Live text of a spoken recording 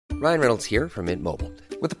Ryan Reynolds here from Mint Mobile.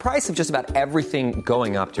 With the price of just about everything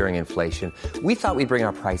going up during inflation, we thought we'd bring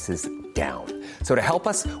our prices down. So to help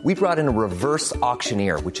us, we brought in a reverse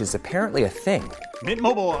auctioneer, which is apparently a thing. Mint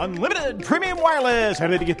Mobile Unlimited Premium Wireless. How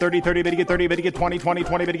to get 30, 30, bit to get 30, bit to get 20, 20,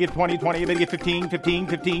 20, bit to get 20, 20, bit to get 15, 15,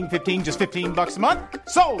 15, 15, just $15 a month?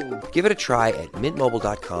 Sold! Give it a try at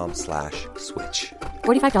mintmobile.com/switch.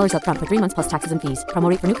 $45 up front for 3 months plus taxes and fees. Promo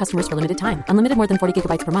rate for new customers for limited time. Unlimited more than 40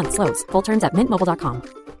 gigabytes per month. Slows full terms at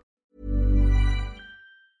mintmobile.com.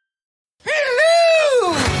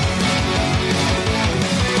 Hello!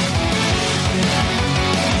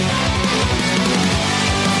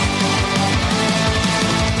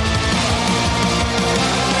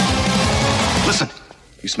 Listen,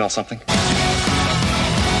 you smell something? Put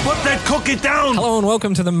that cookie down! Hello and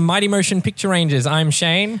welcome to the Mighty Motion Picture Rangers. I'm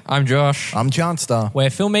Shane. I'm Josh. I'm Johnstar. We're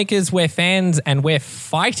filmmakers, we're fans, and we're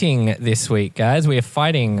fighting this week, guys. We are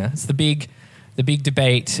fighting. It's the big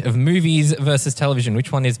debate of movies versus television.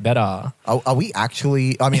 Which one is better? Are we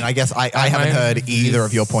actually... I mean, I guess I haven't heard either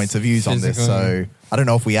of your points of views on this, so I don't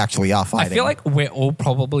know if we actually are fighting. I feel like we're all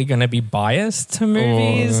probably going to be biased to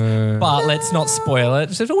movies, but let's not spoil it.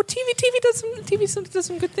 Just, TV does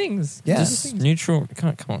some good things. Yeah. Just Neutral.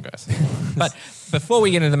 Come on, guys. But before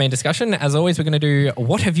we get into the main discussion, as always, we're going to do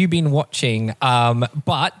what have you been watching?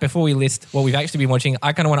 But before we list what we've actually been watching,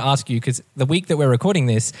 I kind of want to ask you, because the week that we're recording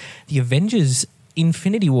this, the Avengers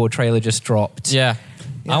Infinity War trailer just dropped. Yeah.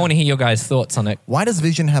 I want to hear your guys' thoughts on it. Why does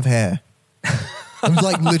Vision have hair? It was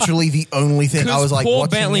like literally the only thing I was like Paul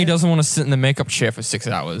watching Bentley it. doesn't want to sit in the makeup chair for 6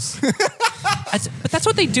 hours. But that's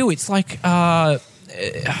what they do. It's like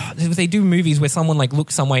they do movies where someone like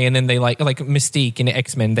looks some way and then they like Mystique in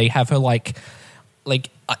X-Men, they have her like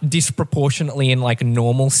disproportionately in like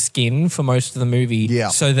normal skin for most of the movie,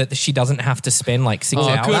 so that she doesn't have to spend like 6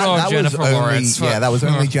 hours. Good old Jennifer Lawrence. That was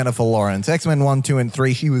only Jennifer Lawrence. X-Men 1, 2, and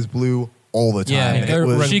 3, she was blue all the time.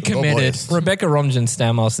 Yeah, she committed. Rebecca Romijn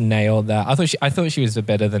Stamos nailed that. I thought she was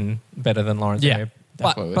better than Lawrence. Yeah,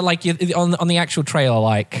 but like on the actual trailer,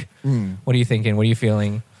 like, what are you thinking? What are you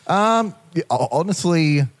feeling?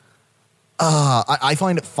 Honestly, I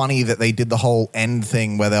find it funny that they did the whole end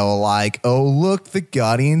thing where they were like, "Oh, look, the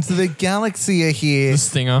Guardians of the Galaxy are here." The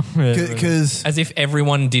stinger. Because as if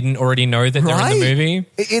everyone didn't already know that they're in the movie.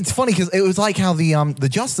 It's funny because it was like how the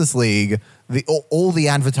Justice League, all the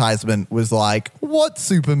advertisement was like, "What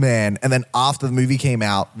Superman?" And then after the movie came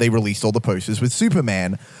out, they released all the posters with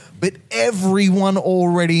Superman. But everyone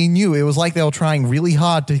already knew. It was like they were trying really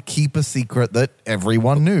hard to keep a secret that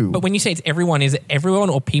everyone knew. But when you say it's everyone, is it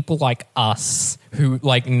everyone or people like us who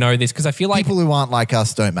like know this? Because I feel like people who aren't like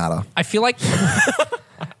us don't matter. I feel like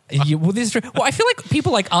well, this is true. Well, I feel like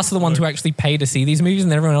people like us are the ones who actually pay to see these movies,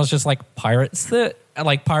 and then everyone else just like pirates the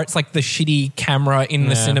shitty camera in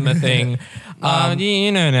the cinema thing.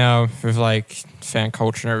 You know, now with like fan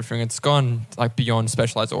culture and everything, it's gone like beyond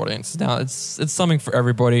specialized audiences. Now it's something for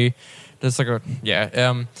everybody. There's like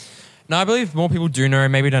no, I believe more people do know.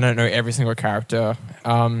 Maybe they don't know every single character.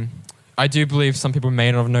 I do believe some people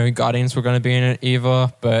may not have known Guardians were going to be in it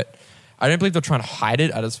either, but I don't believe they're trying to hide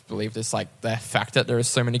it. I just believe it's like the fact that there are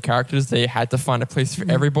so many characters, they had to find a place for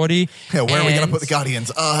everybody. Yeah, where are we going to put the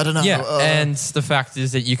Guardians? I don't know. Yeah, and the fact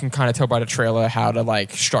is that you can kind of tell by the trailer how to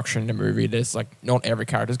like structure in the movie. There's like not every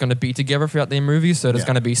character is going to be together throughout the movie. So there's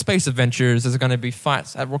going to be space adventures. There's going to be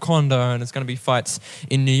fights at Wakanda, and there's going to be fights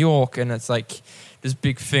in New York, and it's like this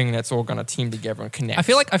big thing that's all going to team together and connect. I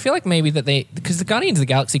feel like maybe that because the Guardians of the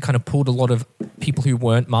Galaxy kind of pulled a lot of people who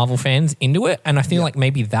weren't Marvel fans into it, and I feel like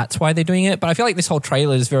maybe that's why they're doing it. But I feel like this whole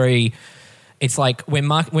trailer is very. It's like when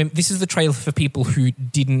this is the trailer for people who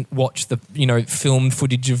didn't watch the filmed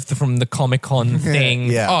footage from the Comic-Con thing.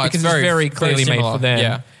 Because it's very clearly made for them.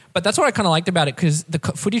 Yeah. But that's what I kind of liked about it, because the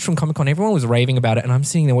footage from Comic-Con, everyone was raving about it, and I'm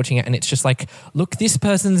sitting there watching it, and it's just like, look, this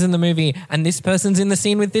person's in the movie, and this person's in the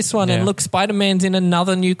scene with this one, and look, Spider-Man's in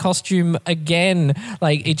another new costume again.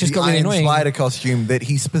 Like, it just got really annoying. The Iron Spider costume that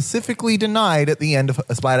he specifically denied at the end of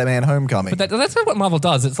Spider-Man Homecoming. But that's not what Marvel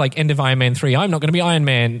does. It's like end of Iron Man 3. I'm not going to be Iron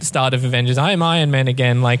Man. Start of Avengers. I am Iron Man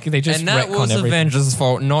again. Like, they just and that retcon was everything. Avengers'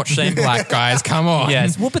 fault, not Shane Black, guys. Come on.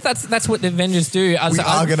 Yes. Well, but that's what the Avengers do. We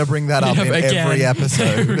are going to bring that up in every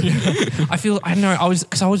episode.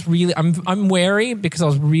 I was really, I'm wary because I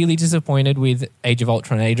was really disappointed with Age of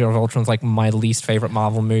Ultron. Age of Ultron's like my least favorite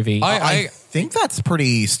Marvel movie. I think that's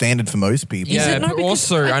pretty standard for most people. Yeah, but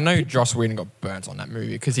also I know Joss Whedon got burnt on that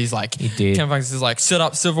movie because he did. Kevin Feige is like, set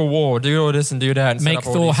up Civil War, do all this and do that. And make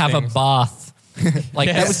Thor have a bath. Like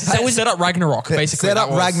Yeah. that was set up Ragnarok, basically. Set up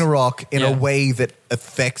that was- Ragnarok in Yeah. a way that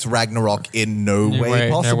affects Ragnarok in no way way,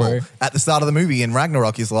 no possible. way. At the start of the movie, in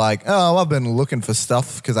Ragnarok, he's like, "Oh, I've been looking for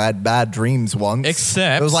stuff because I had bad dreams once."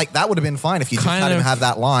 Except- it was like that would have been fine if you just Kind had him of- have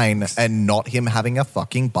that line and not him having a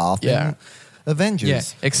fucking bath Yeah. in Avengers. Yeah,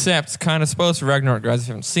 except kind of spoilers for Ragnarok, guys, if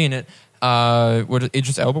you haven't seen it.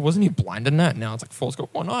 Idris Elba, wasn't he blind in that? Now it's like Thor's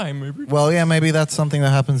got one eye, maybe. Well, yeah, maybe that's something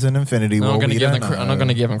that happens in Infinity War. I'm not we going don't to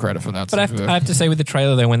know. give him credit for that. But I have to say with the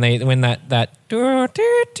trailer though, when that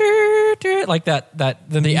like that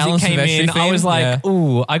the music Alan came Silvestri in, I was theme? like, Yeah.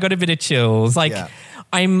 ooh, I got a bit of chills. Like Yeah.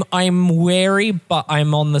 I'm wary, but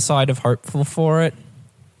I'm on the side of hopeful for it.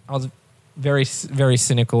 I was very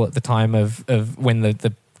cynical at the time of when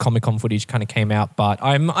the Comic-Con footage kind of came out, but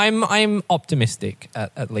I'm optimistic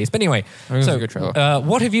at least. But anyway, it was a good trailer.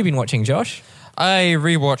 What have you been watching, Josh? I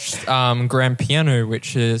rewatched Grand Piano,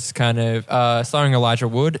 which is kind of starring Elijah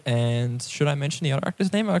Wood. And should I mention the other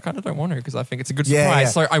actor's name? I kind of don't want to because I think it's a good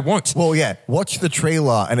surprise. So I won't. Well, yeah, watch the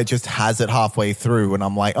trailer and it just has it halfway through, and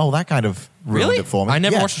I'm like, oh, that kind of ruined Really? it for me. I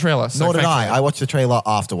never Yeah. watched the trailer, so Nor did thankfully. I. I watched the trailer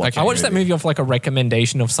after watching. I watched that movie off like a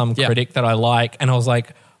recommendation of some Yeah. critic that I like, and I was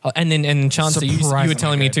like, and Chancellor, you were Surprisingly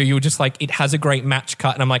telling me good. too. You were just like, it has a great match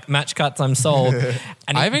cut, and I'm like, match cuts, I'm sold.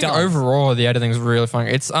 And I it think does. overall the editing is really fun.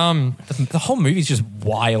 It's the whole movie's just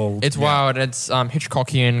wild. It's wild. It's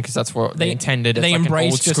Hitchcockian because that's what they intended. It's They like embrace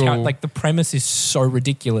an old just school, how like the premise is so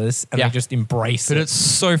ridiculous, and Yeah. they just embrace but it. it's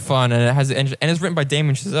so fun and it has and it's written by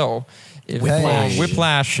Damien Chazelle. Whiplash.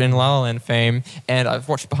 Whiplash and La La Land fame, and I've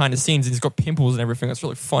watched behind the scenes and he's got pimples and everything. It's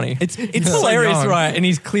really funny. It's so hilarious, young. right? And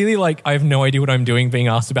he's clearly like, I have no idea what I'm doing being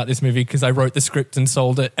asked about this movie because I wrote the script and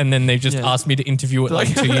sold it, and then they just Yeah. asked me to interview it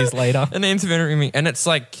like 2 years later. And they interviewed me, and it's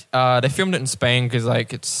like they filmed it in Spain because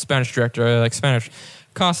like it's Spanish director, like Spanish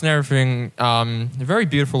cast and everything. A very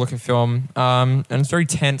beautiful looking film, and it's very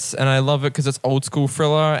tense, and I love it because it's old school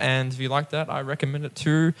thriller. And if you like that, I recommend it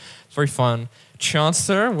too. It's very fun.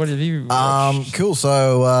 Chancellor, what have you watched? Cool.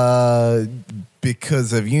 So,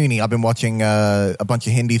 because of uni, I've been watching a bunch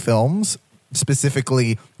of Hindi films,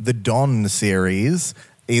 specifically the Don series.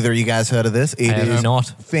 Either of you guys heard of this? It I have is not.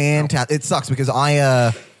 fantastic. It sucks because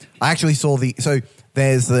I actually saw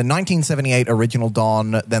there's the 1978 original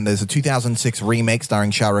Don, then there's a 2006 remake starring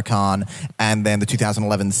Shah Rukh Khan, and then the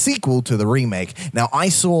 2011 sequel to the remake. Now, I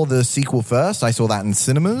saw the sequel first. I saw that in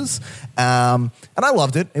cinemas, and I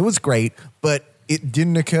loved it. It was great, but it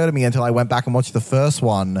didn't occur to me until I went back and watched the first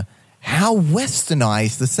one how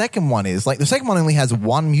westernized the second one is. Like, the second one only has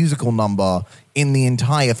one musical number in the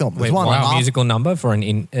entire film. There's Wait, one wow, after- musical number for a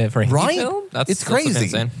Hindi right? film? It's That's crazy.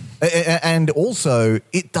 insane. And also,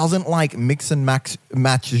 it doesn't like mix and match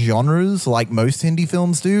genres like most Hindi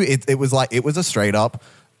films do. It was a straight up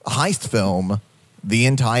heist film the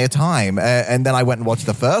entire time. And then I went and watched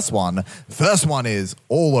the first one. First one is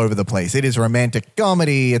all over the place. It is romantic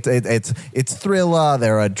comedy. It's thriller.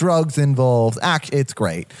 There are drugs involved. It's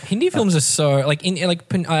great. Hindi films are so like Hindi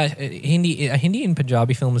and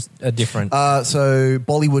Punjabi films are different. So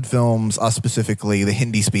Bollywood films are specifically the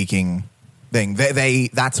Hindi speaking thing.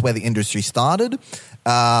 That's where the industry started.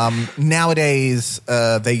 Nowadays,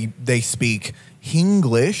 they speak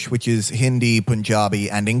Hinglish, which is Hindi, Punjabi,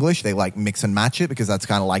 and English. They like mix and match it because that's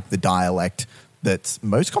kind of like the dialect that's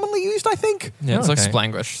most commonly used, I think. Yeah, it's like Okay.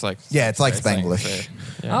 Spanglish. It's like Yeah, it's like it's like- Spanglish.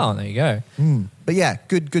 yeah. Oh, there you go. But yeah,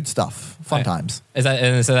 good stuff. Fun Okay. times. Is that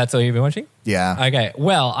and so? That's all you've been watching? Yeah. Okay.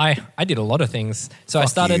 Well, I did a lot of things. So I Fuck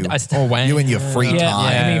started. you. I wow. You and your free yeah,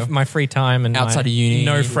 time. yeah, me, my free time and Outside my of uni.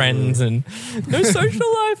 no friends and no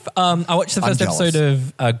social life. I watched the I'm first jealous.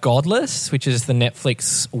 episode of Godless, which is the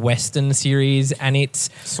Netflix Western series, and it's.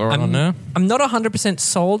 Saw it on there. I'm not 100%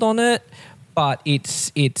 sold on it, but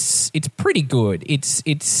it's pretty good. It's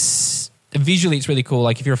visually it's really cool.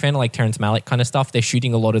 Like if you're a fan of like Terrence Malick kind of stuff, they're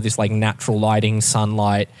shooting a lot of this like natural lighting,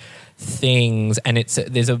 sunlight things, and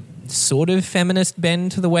there's a sort of feminist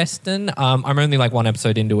bend to the Western. I'm only like one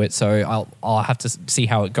episode into it, so I'll have to see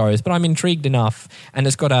how it goes. But I'm intrigued enough, and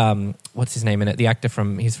it's got what's his name in it? The actor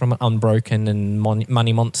he's from Unbroken and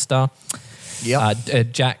Money Monster.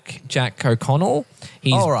 Yep. Jack O'Connell.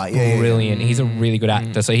 He's Oh, right. Yeah, yeah, yeah. brilliant. He's a really good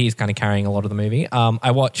actor, so he's kind of carrying a lot of the movie.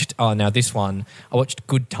 I watched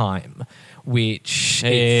Good Time, which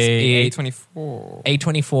it's A24.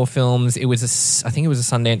 A24 Films. I think it was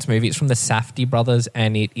a Sundance movie. It's from the Safdie brothers,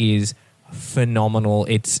 and it is phenomenal.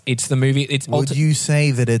 It's the movie. Would you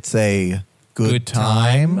say that it's a Good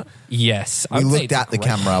Time. Yes. We looked at the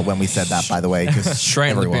camera when we said that, by the way. Just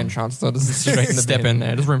Straight in the bin, Chancellor. Just straight in the step in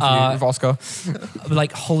there. There's room for you with Oscar.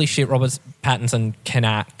 Like, holy shit, Robert Pattinson can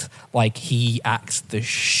act. Like, he acts the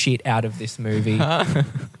shit out of this movie.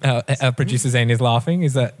 Our producer Zane is laughing.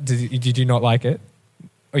 Is that did you not like it?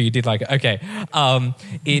 Oh, you did like it. Okay.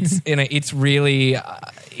 It's it's really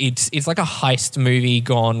it's like a heist movie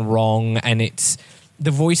gone wrong, and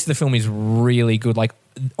the voice of the film is really good. Like,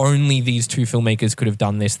 only these two filmmakers could have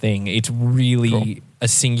done this thing. It's really a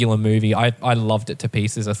singular movie. I loved it to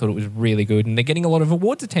pieces. I thought it was really good, and they're getting a lot of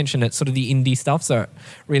awards attention at sort of the indie stuff. So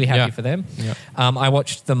really happy for them. Yeah. I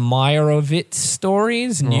watched the Meyerowitz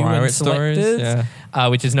Stories, New and Selected,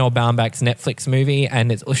 which is Noah Baumbach's Netflix movie,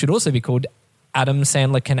 and it should also be called Adam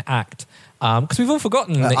Sandler Can Act. Because we've all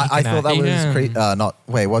forgotten that he can I thought act. that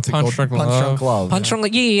was what's it called? Punch Drunk Love. Punch Drunk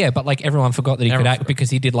Love. Yeah. But like everyone forgot that he could act because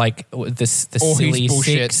he did like the silly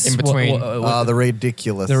bullshit six in between. The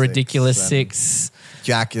Ridiculous Six.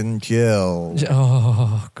 Jack and Jill.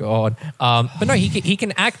 Oh God! But no, he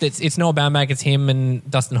can act. It's Noah Baumbach. It's him and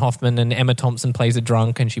Dustin Hoffman, and Emma Thompson plays a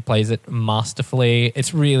drunk, and she plays it masterfully.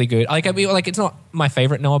 It's really good. Like it's not my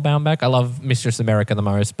favorite Noah Baumbach. I love Mistress America the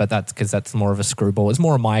most, but that's because that's more of a screwball. It's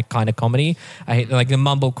more of my kind of comedy. I hate like the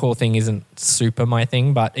mumblecore thing isn't super my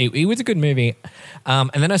thing, but it was a good movie. And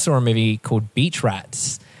then I saw a movie called Beach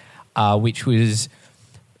Rats, which was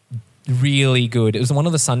really good. It was one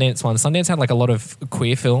of the Sundance ones. Sundance had like a lot of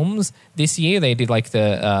queer films this year. They did like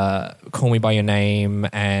the Call Me By Your Name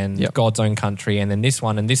and God's Own Country, and then this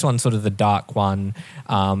one. And this one's sort of the dark one.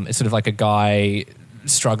 It's sort of like a guy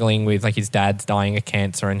struggling with like his dad's dying of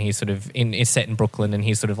cancer, and he's sort of is set in Brooklyn, and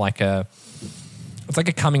he's sort of like it's like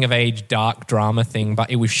a coming of age dark drama thing, but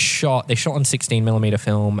they shot on 16mm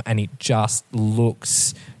film, and it just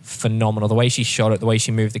looks phenomenal. The way she shot it, the way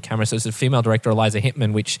she moved the camera. So it's a female director, Eliza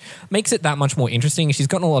Hittman, which makes it that much more interesting. She's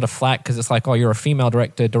gotten a lot of flack because it's like, oh, you're a female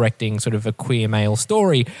director directing sort of a queer male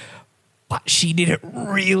story. But she did it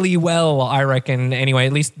really well, I reckon. Anyway,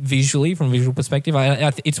 at least visually, from a visual perspective,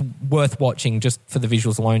 it's worth watching just for the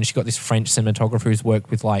visuals alone. She got this French cinematographer who's worked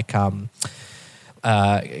with like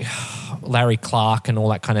Larry Clark and all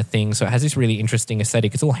that kind of thing. So it has this really interesting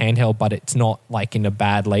aesthetic. It's all handheld, but it's not like in a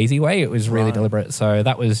bad, lazy way. It was really deliberate. So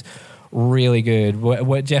that was really good.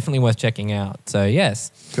 We're definitely worth checking out. So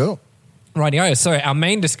yes. Cool. Rightio. So our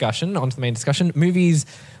main discussion, onto the main discussion, movies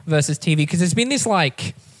versus TV, because there's been this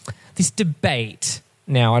debate.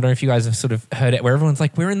 Now, I don't know if you guys have sort of heard it, where everyone's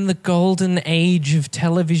like, we're in the golden age of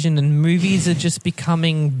television and movies are just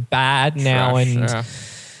becoming bad now.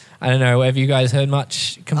 I don't know. Have you guys heard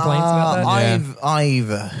much complaints about that? I've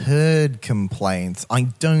heard complaints. I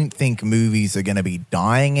don't think movies are going to be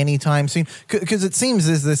dying anytime soon, because it seems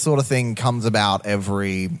as this sort of thing comes about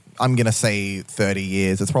every, I'm going to say 30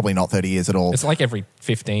 years. It's probably not 30 years at all. It's like every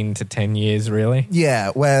 15 to 10 years, really.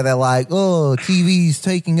 Yeah, where they're like, oh, TV's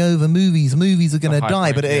taking over movies. Movies are going to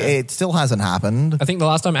die, but it still hasn't happened. I think the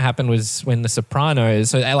last time it happened was when The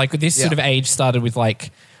Sopranos. So like this sort of age started with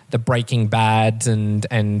like the Breaking Bad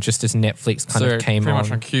and just as Netflix kind of came pretty on.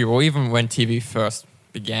 much on cue, or even when TV first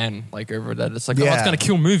began, like over that, it's like, oh, it's going to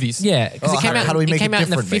kill movies. Yeah, because it came out in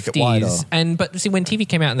the 50s. But see, when TV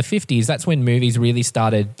came out in the 50s, that's when movies really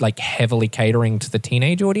started like heavily catering to the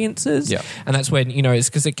teenage audiences. Yeah. And that's when, it's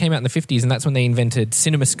because it came out in the 50s, and that's when they invented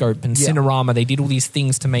CinemaScope and Cinerama. They did all these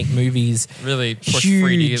things to make movies really push huge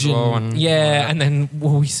 3D as well. And then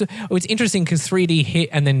it's interesting because 3D hit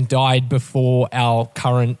and then died before our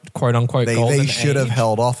current quote unquote golden They should have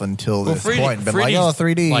held off until this point and been like, oh,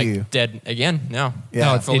 3D. Like dead again now. Yeah.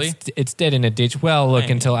 No, it's dead in a ditch. Well, look,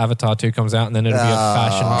 until Avatar 2 comes out, and then it'll be a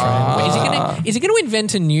fashion trend. Wait, is it going to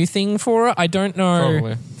invent a new thing for it? I don't know.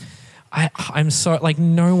 Probably. I'm so like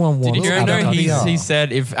no one wants. Did you know he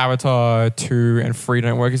said if Avatar 2 and 3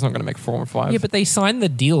 don't work, he's not going to make 4 and 5. Yeah, but they signed the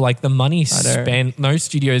deal. Like the money spent, no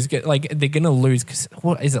studios get like they're going to lose because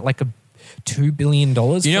what is it like $2 billion?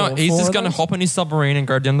 He's just going to hop on his submarine and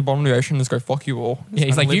go down the bottom of the ocean and just go fuck you all. Yeah,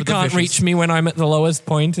 he's like, you can't reach me when I'm at the lowest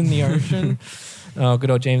point in the ocean. Oh,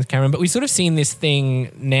 good old James Cameron. But we've sort of seen this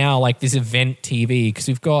thing now, like this event TV, because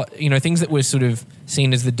we've got, things that were sort of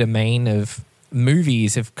seen as the domain of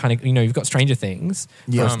movies have kind of, you've got Stranger Things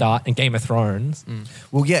for a start and Game of Thrones.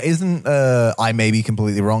 Well, yeah, I may be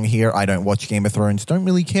completely wrong here. I don't watch Game of Thrones, don't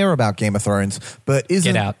really care about Game of Thrones, but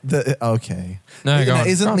isn't Get out. Okay. No,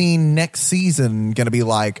 isn't the next season going to be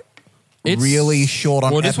like really short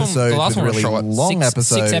on episodes with really long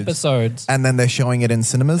episodes? 6 episodes. And then they're showing it in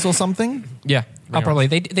cinemas or something? Yeah. Probably.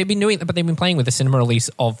 They've been doing it, but they've been playing with the cinema release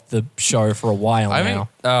of the show for a while now.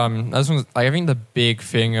 I think the big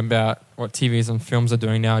thing about what TVs and films are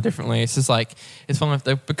doing now differently, it's just like, it's fun if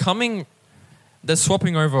they're becoming they're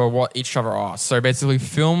swapping over what each other are. So basically,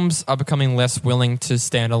 films are becoming less willing to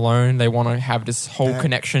stand alone. They want to have this whole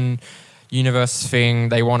connection universe thing.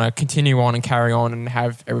 They want to continue on and carry on and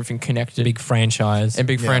have everything connected. Big franchise. And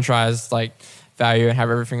big franchise like value and have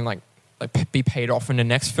everything like be paid off in the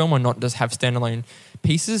next film and not just have standalone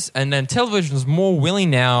pieces. And then television is more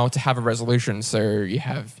willing now to have a resolution. So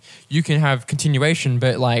you can have continuation,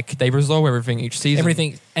 but like they resolve everything each season.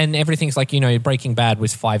 Everything's like, you know, Breaking Bad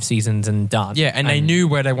was 5 seasons and done. Yeah, and they knew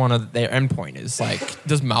where they wanted their endpoint is. Like,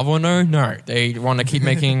 does Marvel know? No. They want to keep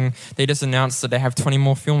making. They just announced that they have 20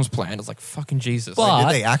 more films planned. It's like fucking Jesus. But-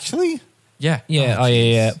 Did they actually? Yeah. Yeah,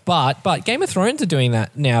 yeah. But Game of Thrones are doing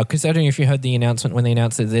that now, because I don't know if you heard the announcement when they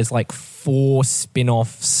announced that there's like 4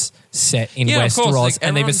 spin-offs set in Yeah, of course, Westeros, like,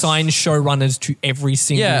 and they've everyone's- assigned showrunners to every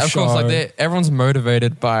single Yeah, of show. course. Like everyone's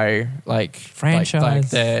motivated by like Franchise, like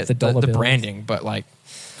the dollar the bills. branding, but like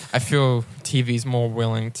I feel TV's more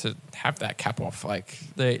willing to have that cap off. Like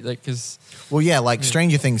they because Well, yeah, like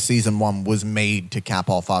Stranger Things season 1 was made to cap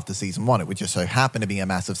off after season 1. It would just so happen to be a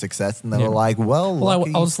massive success, and they were like, "Well,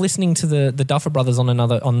 lucky. I was listening to the Duffer Brothers on the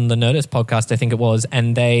Nerdist podcast, I think it was,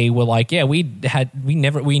 and they were like, "Yeah,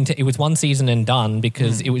 it was one season and done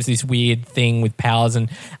because it was this weird thing with powers, and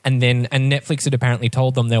Netflix had apparently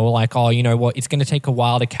told them, they were like, oh, you know what, it's going to take a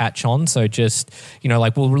while to catch on, so just, you know,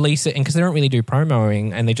 like we'll release it, and because they don't really do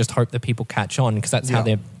promoing, and they just hope that people catch on because that's how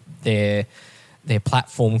their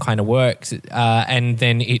platform kind of works, and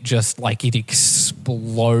then it just like it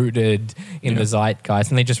exploded in the zeitgeist,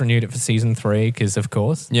 and they just renewed it for season 3 because of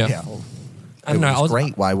course, yeah, I don't know, it was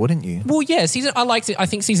great. Why wouldn't you? well, yeah, I liked it. I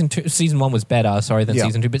think season 1 was better, than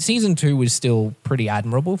season 2, but season 2 was still pretty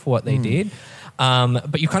admirable for what they did.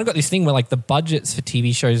 But you kind of got this thing where like the budgets for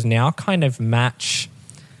TV shows now kind of match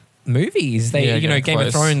movies. Game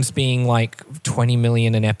of Thrones being like 20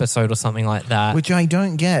 million an episode or something like that. Which I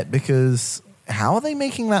don't get, because how are they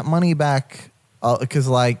making that money back? Because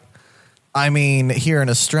I mean, here in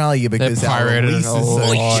Australia, because our pirated releases and all.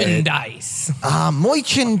 are Merchandise.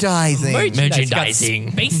 merchandising.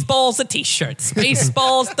 Merchandising. Baseballs, the t-shirts.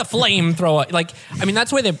 Baseballs, the flamethrower. Like, I mean,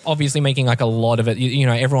 that's where they're obviously making like a lot of it. You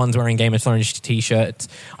know, everyone's wearing Game of Thrones t-shirts.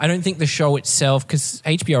 I don't think the show itself, because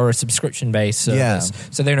HBO are a subscription-based service,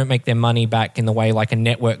 so they don't make their money back in the way like a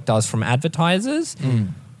network does from advertisers.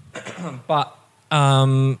 But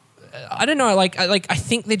I don't know. I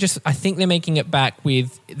think they're making it back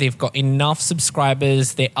with, they've got enough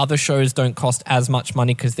subscribers. Their other shows don't cost as much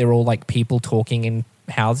money because they're all like people talking in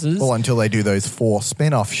houses. Well, until they do those 4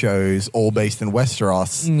 spin-off shows, all based in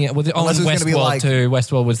Westeros. Yeah, well, Unless on it's gonna be Westworld like- too.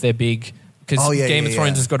 Westworld was their big, because Game of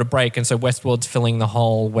Thrones yeah. has got a break, and so Westworld's filling the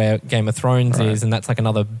hole where Game of Thrones is, and that's like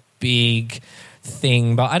another big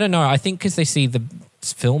thing. But I don't know. I think because they see the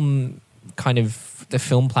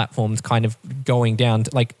film platforms kind of going down,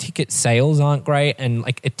 like ticket sales aren't great, and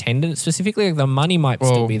like attendance specifically, like the money might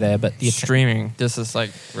still be there, but the streaming. This is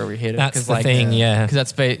like where we hit it. That's the thing, yeah. Because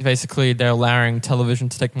that's basically they're allowing television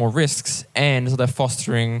to take more risks, and so they're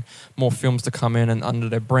fostering more films to come in and under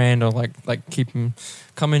their brand, or like keep them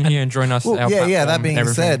come in here and join us. Well, our yeah. platform That and being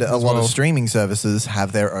everything said, a as lot well. of streaming services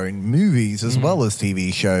have their own movies as well as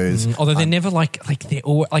TV shows. although they're never like they're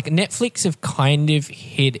all like Netflix have kind of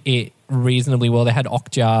hit it reasonably well. They had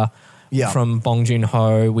Okja from Bong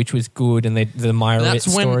Joon-ho, which was good, and the Meyerowitz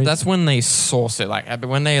stories. That's when they source it. Like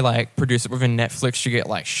when they like produce it within Netflix, you get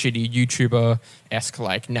like shitty YouTuber-esque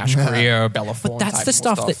like Nash Korea, Bella Thorne. But that's type the of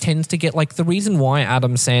stuff that tends to get, like, the reason why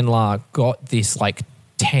Adam Sandler got this like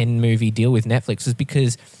 10 movie deal with Netflix is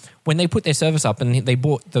because when they put their service up and they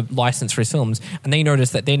bought the license for his films, and they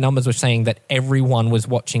noticed that their numbers were saying that everyone was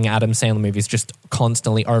watching Adam Sandler movies just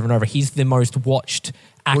constantly over and over. He's the most watched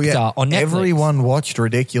actor on Netflix. Everyone watched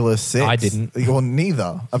Ridiculous 6. I didn't. Well,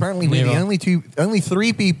 neither. Apparently, we're the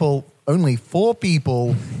only 4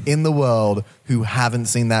 people in the world who haven't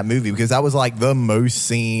seen that movie, because that was like the most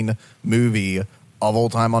seen movie of all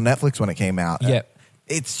time on Netflix when it came out. Yep.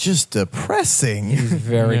 It's just depressing. It's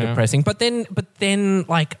very depressing. But then,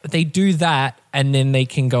 like, they do that, and then they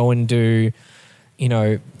can go and do, you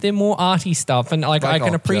know, they're more arty stuff, and like I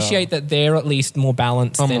can appreciate that they're at least more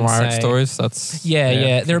balanced than Riot say, Stories. That's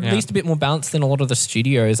they're at least a bit more balanced than a lot of the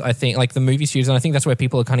studios. I think, like the movie studios, and I think that's where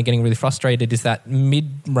people are kind of getting really frustrated. Is that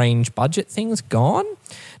mid-range budget thing's gone?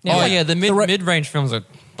 Now, the mid-range films are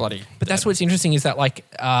bloody. But that's what's interesting is that like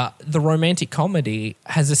the romantic comedy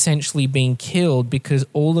has essentially been killed because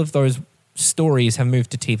all of those stories have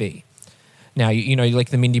moved to TV. Now, you know, like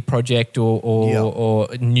the Mindy Project or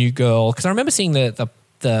New Girl. Because I remember seeing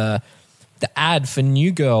the ad for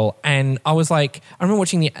New Girl, and I was like, I remember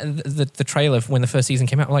watching the trailer when the first season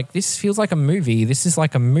came out. I'm like, this feels like a movie. This is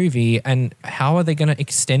like a movie, and how are they going to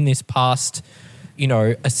extend this past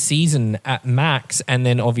a season at max, and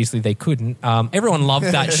then obviously they couldn't. Everyone loved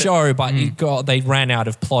that show, but they ran out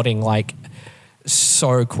of plotting like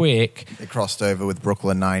so quick. They crossed over with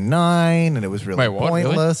Brooklyn Nine-Nine, and it was really Wait, what?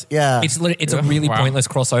 pointless. Yeah. It's a really Wow. pointless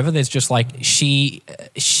crossover. There's just like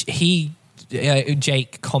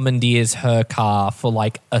Jake commandeers her car for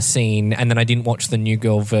like a scene, and then I didn't watch the New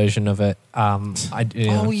Girl version of it.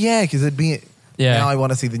 Oh, yeah, because it'd be... Yeah. Now I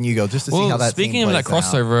want to see the New Girl just to see how that speaking scene of that plays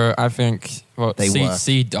out. crossover, I think They work.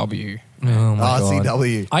 CW. Oh my God.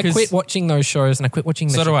 CW. I 'Cause- quit watching those shows, and I quit watching.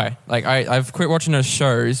 So do I. Like I've quit watching those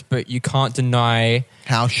shows, but you can't deny.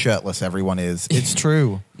 How shirtless everyone is. It's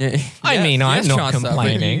true. I mean, I'm not Chancellor, but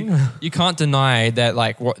complaining. You can't deny that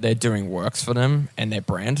like what they're doing works for them and their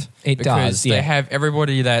brand. It because does, yeah. They have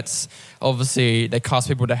everybody that's obviously they cast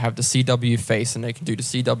people to have the CW face and they can do the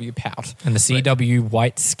CW pout. And the CW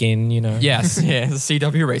white skin, Yes, yeah, the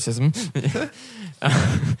CW racism.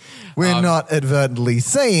 We're not advertently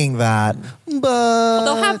saying that, but...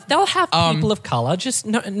 They'll have people of color, just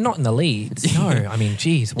not in the leads. No, I mean,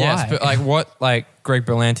 geez, why? Yes, but like what like Greg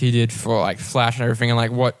Berlanti did for like Flash and everything, and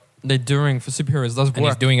like what they're doing for superheroes does and he's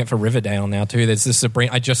work. doing it for Riverdale now too. There's the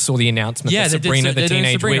Sabrina. I just saw the announcement. Yeah, that they did Sabrina the they're doing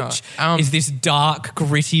Teenage Sabrina. Witch is this dark,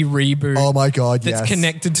 gritty reboot. Oh my God, that's yes.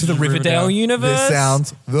 connected to the Riverdale Riverdale. universe. This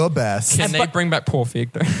sounds the best. Can they bring back Paul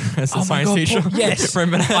Feig though as a Oh my science God, teacher? Paul, yes,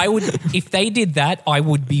 Remember that? I would. If they did that, I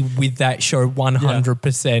would be with that show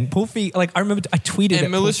 100%. Paul Feig, like I remember, I tweeted at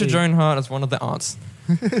And Melissa Paul Feig. Joan Hart is one of the aunts.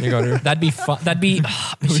 You got her. That'd be fun. That'd be.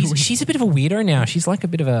 She's a bit of a weirdo now. She's like a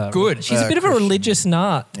bit of a Good. She's a bit of a religious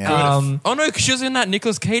nut. Yeah. Oh no, because she was in that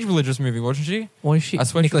Nicolas Cage religious movie, wasn't she? What is she? I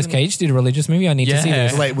swear she Nicolas was in- Cage did a religious movie. I need to see Yeah.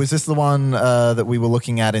 this. Wait, was this the one that we were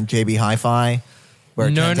looking at in JB Hi-Fi? Where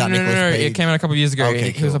it No, turns no, out no, no, Nicolas no. Cage- It came out a couple of years ago.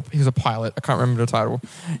 Okay, he was a pilot. I can't remember the title.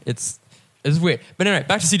 It's weird. But anyway,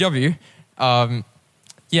 back to CW.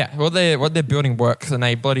 Yeah, what they're building works, and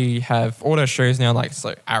they bloody have all their shows now, like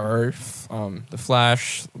so Arrow, The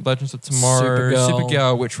Flash, Legends of Tomorrow,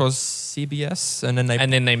 Supergirl, which was CBS, and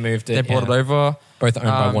then they moved it. they brought it over. Both owned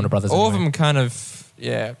by Warner Brothers. All of anyway. them kind of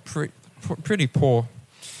pretty poor.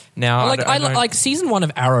 Now, I like season 1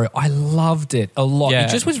 of Arrow. I loved it a lot. Yeah. It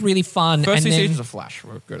just was really fun. first and two then seasons of Flash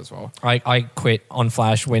were good as well. I quit on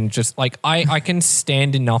Flash when just like I can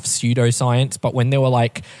stand enough pseudoscience, but when they were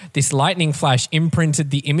like this lightning flash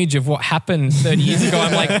imprinted the image of what happened 30 years ago,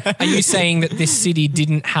 I'm like, are you saying that this city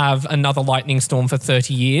didn't have another lightning storm for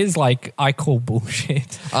 30 years? Like, I call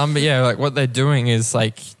bullshit. But yeah, like what they're doing is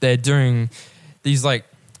like they're doing these like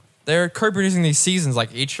they're co-producing these seasons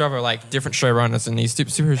like each other, like different showrunners and these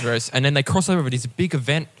super shows, and then they cross over with this big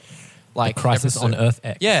event like Crisis on Earth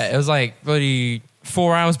X. Yeah, it was like bloody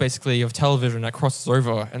 4 hours basically of television that crosses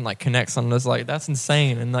over and like connects on this. Like that's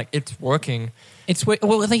insane, and like it's working. They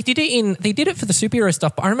did it for the superhero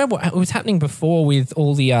stuff, but I remember what was happening before with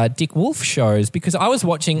all the Dick Wolf shows, because I was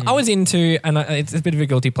watching, I was into, and it's a bit of a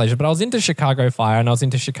guilty pleasure, but I was into Chicago Fire and I was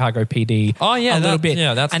into Chicago PD. Oh, yeah, a little that- bit.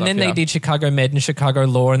 yeah, that and stuff, then they yeah. did Chicago Med and Chicago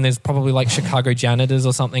Law, and there's probably like Chicago Janitors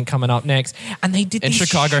or something coming up next. And they did And these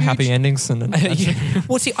Chicago huge- Happy Endings and Yeah.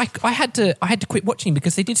 Well, see, I had to quit watching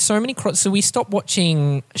because they did so many so we stopped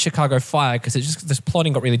watching Chicago Fire because it just the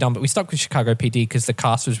plotting got really dumb. But we stuck with Chicago PD because the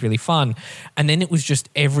cast was really fun, and then it was just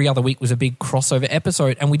every other week was a big crossover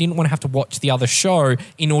episode, and we didn't want to have to watch the other show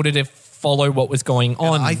in order to follow what was going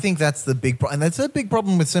on. And I think that's the big problem. And that's a big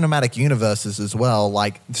problem with cinematic universes as well.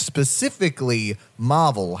 Like, specifically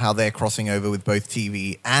Marvel, how they're crossing over with both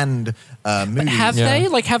TV and movies. have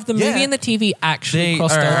they have the movie Yeah. and the TV actually They-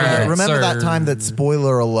 crossed over? Alright, Remember so- that time that,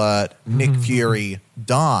 spoiler alert, Nick Fury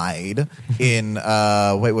died in,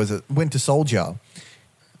 Winter Soldier?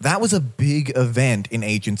 That was a big event in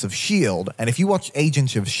Agents of S.H.I.E.L.D. And if you watch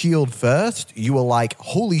Agents of S.H.I.E.L.D. first, you were like,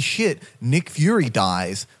 holy shit, Nick Fury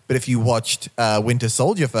dies. But if you watched Winter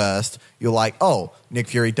Soldier first, you're like, oh, Nick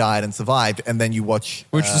Fury died and survived. And then you watch...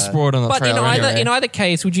 which is spoiled on the But trailer anyway. in either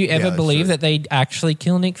case, would you ever that's believe true. that they'd actually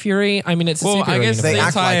kill Nick Fury? I mean, it's a Well, superhero I guess universe. They the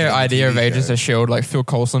act like it entire in the idea of TV Agents show. of S.H.I.E.L.D., like Phil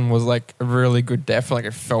Coulson was like a really good death, like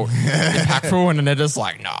it felt impactful, and then they're just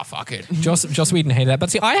like, nah, fuck it. Joss Whedon hated that.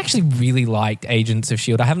 But see, I actually really liked Agents of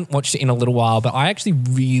S.H.I.E.L.D. I haven't watched it in a little while, but I actually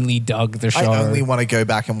really dug the show. I only want to go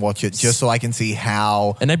back and watch it just so I can see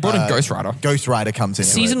how... And they brought in Ghost Rider. Ghost Rider comes in.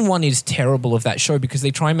 Season 1 is terrible of that show because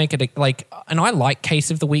they try and make it and I like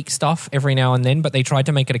Case of the Week stuff every now and then, but they tried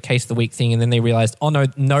to make it a Case of the Week thing, and then they realized, oh no,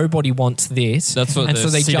 nobody wants this. That's what and the so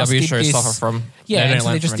they just CW did shows this- suffer from. Yeah, They and don't so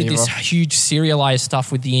they learn just from did it this either. huge serialized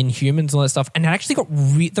stuff with the Inhumans and all that stuff, and it actually got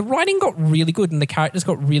the writing got really good, and the characters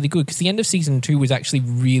got really good because the end of season 2 was actually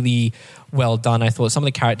really well done. I thought some of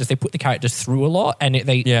the characters, they put the characters through a lot, and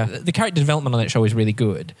the character development on that show is really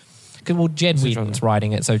good. Well, Jed Whedon's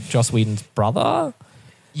writing it, so Joss Whedon's brother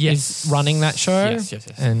is running that show. Yes.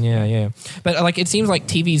 And yeah. But like, it seems like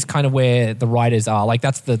TV's kind of where the writers are. Like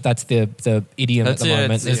that's the idiom at the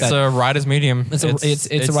moment. It's a writer's medium. It's a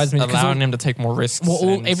writer's medium, allowing them to take more risks.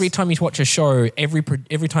 Well, every time you watch a show, every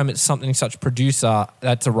time it's something such producer,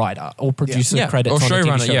 that's a writer or producer credits or on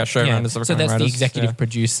showrunner. the TV show. Showrunners. So that's the executive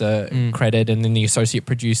producer credit, and then the associate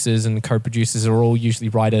producers and co-producers are all usually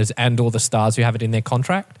writers and all the stars who have it in their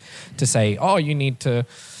contract to say, oh, you need to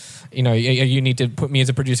put me as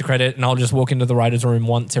a producer credit, and I'll just walk into the writer's room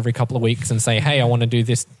once every couple of weeks and say, hey, I want to do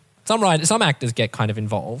this. Some actors get kind of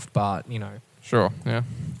involved, but, Sure, yeah.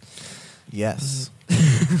 Yes.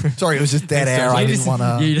 Sorry, it was just dead air. I didn't want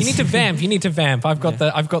to... You need to vamp. I've got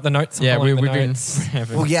the notes. Yeah, we've been...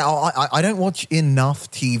 Well, yeah, I don't watch enough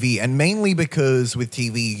TV, and mainly because with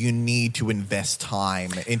TV, you need to invest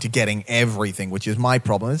time into getting everything, which is my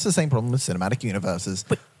problem. It's the same problem with cinematic universes.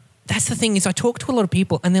 But that's the thing is I talk to a lot of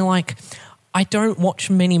people and they're like, I don't watch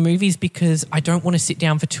many movies because I don't want to sit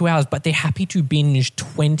down for 2 hours, but they're happy to binge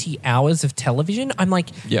 20 hours of television. I'm like,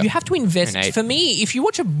 you have to invest. For me, if you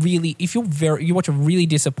watch a really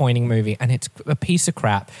disappointing movie and it's a piece of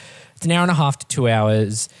crap, it's an hour and a half to 2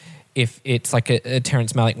 hours. If it's like a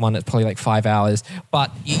Terrence Malick one, it's probably like 5 hours.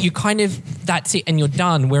 But you kind of, that's it and you're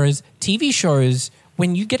done. Whereas TV shows,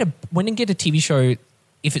 when you get a TV show,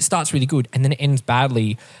 if it starts really good and then it ends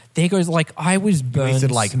badly, there goes like I was burned. You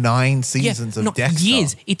wasted like 9 seasons of Dexter.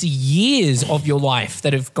 Years. It's years of your life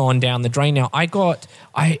that have gone down the drain now. I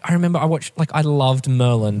remember I watched, like, I loved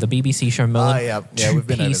Merlin, the BBC show Merlin. Yeah, Two we've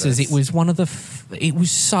been pieces. over this. It was one of it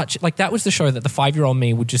was such, like, that was the show that the 5-year-old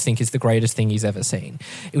me would just think is the greatest thing he's ever seen.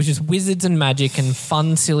 It was just wizards and magic and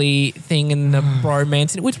fun, silly thing and the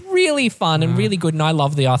bromance. And it was really fun and really good. And I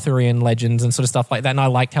love the Arthurian legends and sort of stuff like that. And I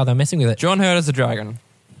liked how they're messing with it. John Hurt as a dragon.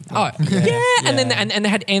 Oh yeah. And then and they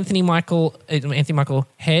had Anthony Michael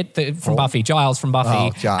Head from Buffy, Giles from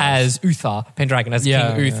Buffy as Uther Pendragon, as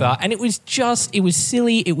King Uther, and it was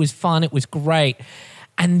silly, it was fun, it was great.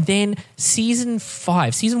 And then season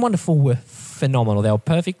 1 to 4 were phenomenal. They were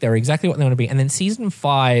perfect. They were exactly what they want to be. And then season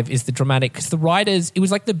 5 is the dramatic, because the writers, it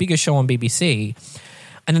was like the biggest show on BBC.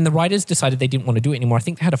 And then the writers decided they didn't want to do it anymore. I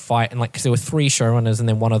think they had a fight, and because there were 3 showrunners, and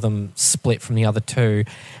then one of them split from the other 2,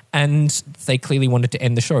 and they clearly wanted to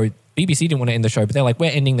end the show. BBC didn't want to end the show, but they're like,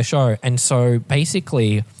 we're ending the show. And so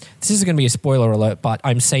basically, this is going to be a spoiler alert, but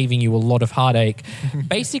I'm saving you a lot of heartache.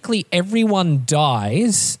 Basically, everyone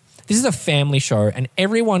dies. This is a family show, and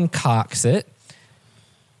everyone carks it.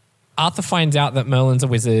 Arthur finds out that Merlin's a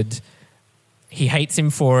wizard. He hates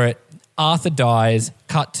him for it. Arthur dies,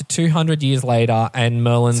 cut to 200 years later, and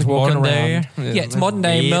Merlin's walking around. Yeah, it's modern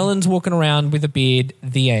day. Merlin's walking around with a beard,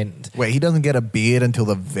 the end. Wait, he doesn't get a beard until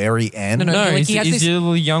the very end? No, like he's a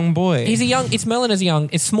little young boy. It's Merlin as a young,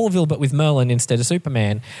 it's Smallville, but with Merlin instead of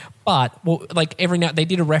Superman. But, like, every now, they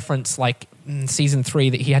did a reference, like, in season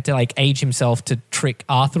 3 that he had to, like, age himself to trick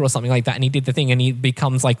Arthur or something like that, and he did the thing, and he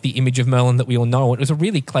becomes, like, the image of Merlin that we all know. It was a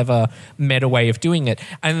really clever meta way of doing it,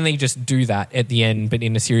 and then they just do that at the end, but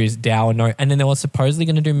in a serious dour note, and then they were supposedly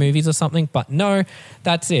going to do movies or something, but no,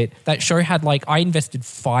 that's it. That show had, like, I invested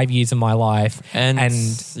 5 years of my life, and I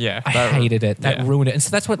hated it. That ruined it. And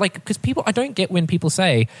so that's what, like, because people, I don't get when people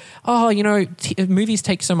say, oh, you know, movies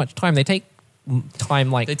take so much time. They take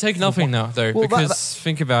time, like, they take nothing now, though, because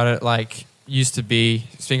think about it, like, used to be,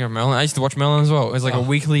 speaking of Merlin, I used to watch Merlin as well. It was like a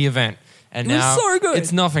weekly event. And now so good.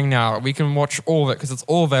 It's nothing now. We can watch all of it because it's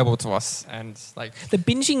all available to us. And like the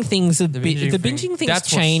binging things,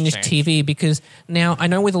 changed TV, because now I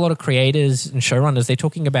know with a lot of creators and showrunners, they're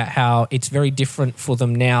talking about how it's very different for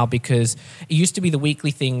them now, because it used to be the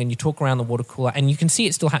weekly thing and you talk around the water cooler, and you can see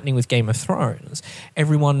it still happening with Game of Thrones.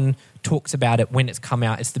 Everyone talks about it when it's come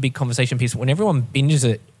out. It's the big conversation piece. When everyone binges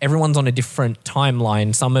it, everyone's on a different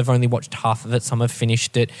timeline. Some have only watched half of it. Some have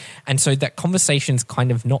finished it. And so that conversation's kind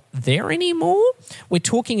of not there anymore. We're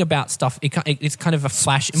talking about stuff. It's kind of a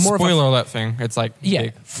flash. More spoiler alert thing. It's like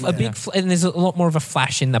and there's a lot more of a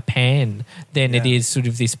flash in the pan than it is sort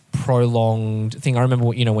of this prolonged thing. I remember,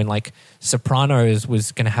 when like Sopranos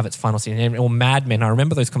was going to have its final season, or Mad Men. I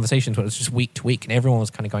remember those conversations where it was just week to week and everyone was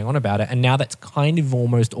kind of going on about it. And now that's kind of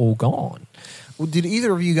almost all gone. Well, did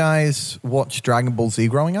either of you guys watch Dragon Ball Z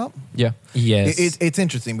growing up? Yeah. Yes. It's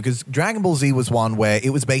interesting because Dragon Ball Z was one where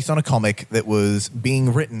it was based on a comic that was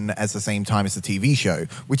being written at the same time as the TV show,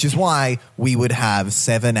 which is why we would have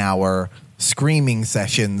 7-hour screaming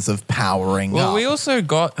sessions of powering Well, up. we also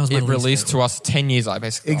got was my it least released to us 10 years like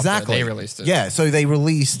basically. Exactly. After they released it. Yeah, so they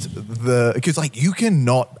released because like you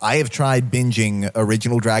cannot. I have tried binging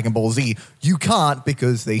original Dragon Ball Z. You can't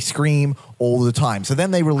because they scream all the time. So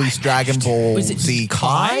then they released Dragon Ball Was it Z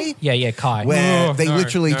Kai? Yeah, Kai. Where No, they no,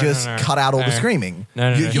 literally no, no, just no. cut out all the No. screaming. No,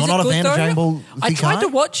 no, no. You're Is it not a good fan of though? Dragon Ball Z I tried Kai? to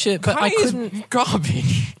watch it, but Kai I couldn't. is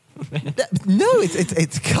garbage. No,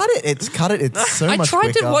 it's cut it. It's cut it. It's so I much tried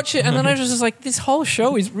to quicker. watch it, and then I was just like, "This whole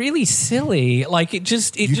show is really silly." Like it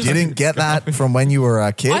just You didn't get that from when you were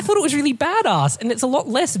a kid? I thought it was really badass, and it's a lot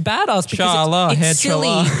less badass because Shala, it's head silly.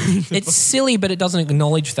 shala. It's silly, but it doesn't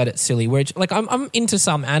acknowledge that it's silly. Which, like, I'm into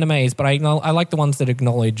some animes, but I like the ones that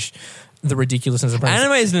acknowledge the ridiculousness of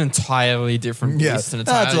Anime is an entirely different beast. Yes, and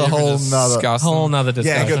that's entirely a whole different nother- disgusting- whole nother Yeah,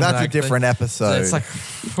 discussion. good. That's a Exactly. different episode. It's like,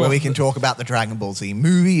 where we can talk about the Dragon Ball Z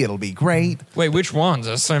movie. It'll be great. wait, which ones?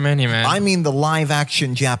 There's so many, man. I mean, the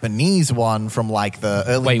live-action Japanese one from like the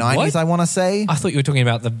early Wait, 90s, what? I want to say. I thought you were talking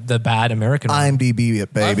about the bad American one. IMDb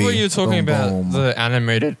it, baby. I thought you were talking Boom, about boom. the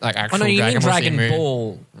animated, like Oh actual no, you mean Dragon Dragon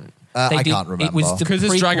Ball. Ball? I They can't remember. It was the 'Cause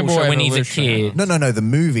it's prequel Dragon Ball show when he's a Evolution. kid. No, the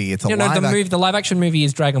movie. It's a No, live the live action movie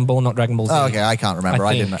is Dragon Ball, not Dragon Ball Z. Oh, okay, I can't remember.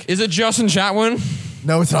 I, think. didn't. Is it Justin Chatwin?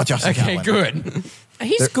 No, it's not Justin Okay, Catlin. good.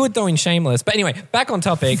 He's good though in Shameless. But anyway, back on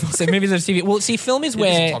topic. So movies versus TV. Well, see, film is It is a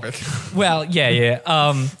where. topic. Well, yeah.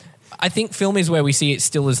 I think film is where we see it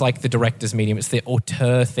still as like the director's medium. It's the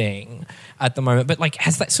auteur thing at the moment. But like,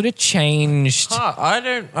 has that sort of changed?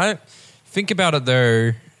 I think about it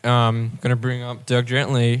though. Gonna bring up Dirk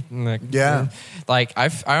Gently. Yeah. Like I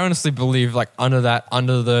honestly believe like under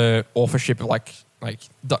the authorship of like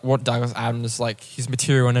what Douglas Adams like his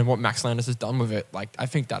material and then what Max Landis has done with it. Like I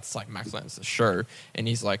think that's like Max Landis' show, and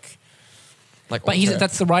he's like. But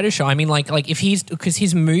that's the writer's show. I mean, like if he's because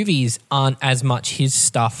his movies aren't as much his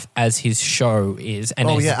stuff as his show is, and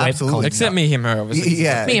Oh, his yeah, web absolutely. content. except me, him, her. Obviously.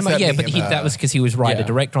 Yeah, Me and my- except yeah, me but and her. that was because he was writer Yeah.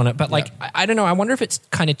 director on it. But like, I don't know. I wonder if it's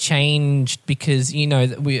kind of changed because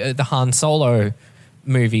the Han Solo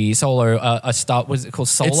movie, was it called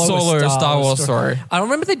Solo? It's Solo, a Star Wars story. I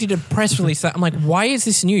remember they did a press release that I'm like, why is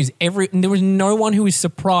this news? There was no one who was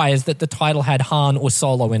surprised that the title had Han or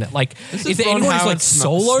Solo in it. Like, This is is there Ron anyone who's like Howard's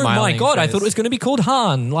Solo? My smiling God, I face. thought it was going to be called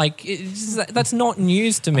Han. Like, that's not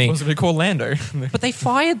news to me. Supposed to be called Lando. But they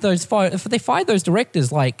fired those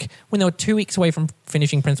directors like when they were 2 weeks away from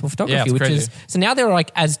finishing principal photography, Yeah, it's which crazy. is so now they're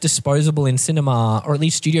like as disposable in cinema or at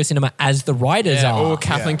least studio cinema as the writers Yeah, are. or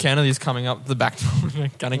Kathleen Yeah. Kennedy's coming up the back door,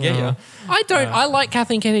 gonna get you. I like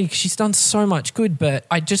Kathleen Kennedy. She's done so much good, but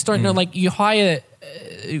I just don't know. Like you hire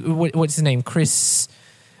what's his name, Chris.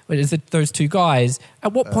 What is it? Those two guys.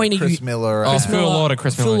 At what point are Chris you? Miller. Chris Phil Lord and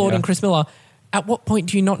Chris Phil Miller, Lord yeah. and Chris Miller. At what point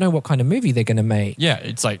do you not know what kind of movie they're going to make? Yeah,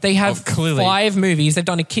 it's like They have clearly 5 movies. They've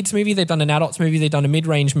done a kids movie. They've done an adults movie. They've done a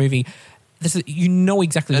mid-range movie. You know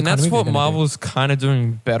exactly. And the kind that's of movie what they're gonna do. Marvel's kind of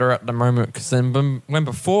doing better at the moment. Because then when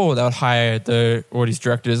before they would hire all these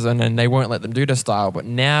directors and then they won't let them do their style. But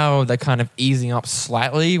now they're kind of easing up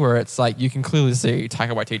slightly where it's like you can clearly see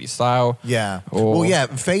Taika Waititi's style. Yeah. Or- Well, yeah.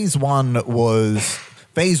 Phase one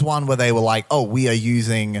where they were like, oh, we are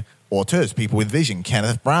using auteurs, people with vision,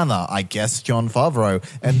 Kenneth Branagh, I guess Jon Favreau,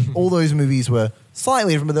 and all those movies were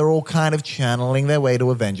slightly different, but they're all kind of channeling their way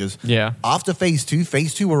to Avengers. Yeah. After phase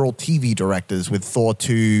two were all TV directors, with Thor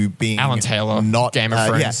 2 being Alan Taylor, not Game of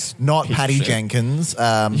Thrones. not Piece of Patty shit. Jenkins,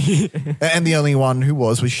 and the only one who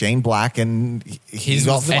was Shane Black, and he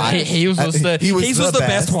got flack. He was the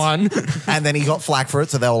best one. And then he got flack for it,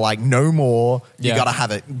 so they were like, no more. You Yeah. got to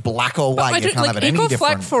have it black or But I white. You don't- can't like, have it he any got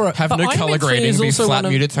different. flack for it. Have but no Iron color Man 3 grading, is be also flat one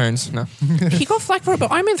of- muted tones. No. He got flack for it,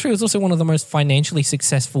 but Iron Man 3 was also one of the most financially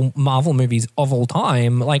successful Marvel movies of all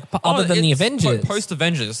time. Like, other than the Avengers. Post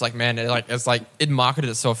Avengers, like man, it marketed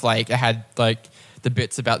itself like it had like the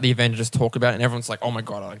bits about the Avengers talk about it, and everyone's like, oh my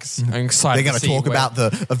god, I'm excited. They're going to see talk where- about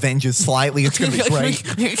the Avengers slightly. It's going to be great.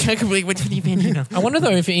 I can't believe what's the Avengers. I wonder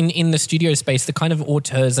though if in the studio space the kind of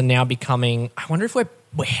auteurs are now becoming. I wonder if we're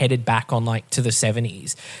headed back on like to the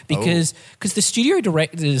 70s because the studio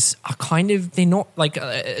directors are kind of they're not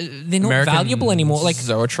American valuable anymore. Like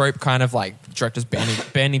zoetrope kind of like directors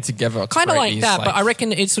banding together. to kind of create like these, that, but I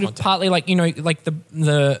reckon it's sort of partly like like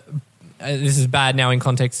the. This is bad now in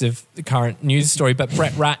context of the current news story, but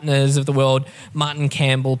Brett Ratner's of the world, Martin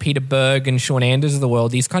Campbell, Peter Berg, and Sean Anders of the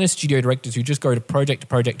world, these kind of studio directors who just go to project to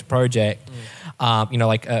project to project.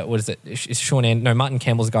 What is it? Is Martin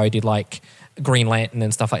Campbell's the guy who did like Green Lantern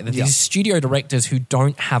and stuff like that. Yeah. These studio directors who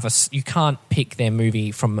don't have you can't pick their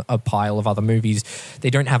movie from a pile of other movies.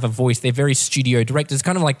 They don't have a voice. They're very studio directors,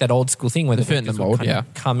 kind of like that old school thing where the fit in the directors will mold, kind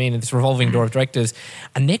of come in this revolving door of directors,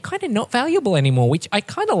 and they're kind of not valuable anymore, which I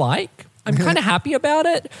kind of like. I'm kind of happy about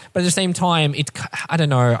it, but at the same time, I don't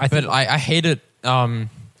know. I hate it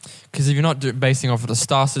because if you're not basing off of the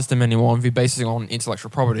star system anymore, if you're basing on intellectual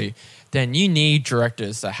property, then you need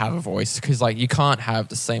directors that have a voice because like you can't have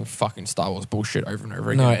the same fucking Star Wars bullshit over and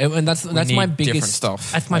over again. No, and that's my biggest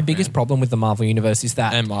stuff. That's my biggest problem with the Marvel universe is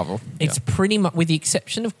that and Marvel. It's pretty much, with the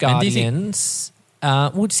exception of Guardians.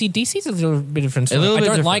 See, DC's a little bit different. I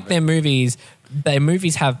don't like their movies. Their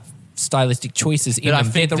movies have stylistic choices in them.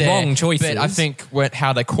 They're the wrong choices. But I think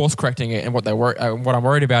how they're course correcting it and what what I'm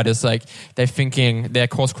worried about is like they're thinking their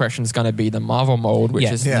course correction is going to be the Marvel mold, which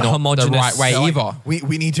is not the right way either.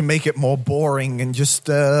 We need to make it more boring and just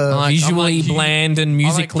visually bland and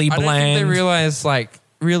musically bland. I don't think they realize like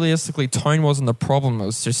realistically tone wasn't the problem. It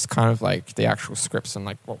was just kind of like the actual scripts and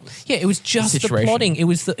like what was it was just the situation. plotting. It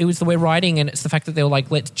was the way writing, and it's the fact that they were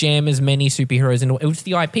like, let's jam as many superheroes in. It was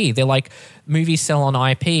the IP. They're like, movies sell on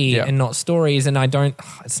IP and not stories, and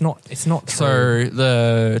it's not true. So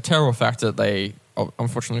the terrible fact that they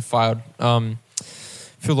unfortunately fired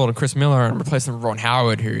Phil Lord and Chris Miller and replaced them with Ron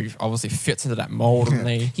Howard, who obviously fits into that mold.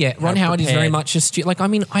 And Ron Howard is very much a like. I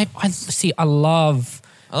mean, I love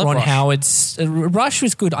Ron Rush. Howard's Rush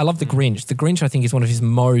was good. I love The Grinch. The Grinch, I think, is one of his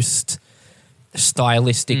most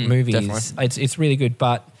stylistic movies. Definitely. It's really good,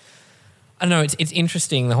 but I don't know. It's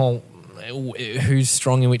interesting the whole who's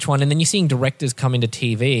strong in which one, and then you're seeing directors come into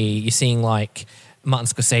TV. You're seeing like Martin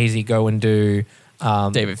Scorsese go and do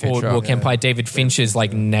David Fincher. Boardwalk Empire. David Fincher's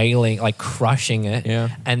like nailing, like crushing it. Yeah.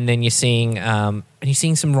 And then you're seeing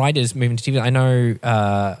some writers moving to TV. I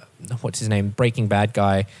know what's his name, Breaking Bad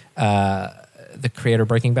guy. The creator of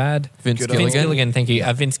Breaking Bad, Vince Gilligan. Thank you,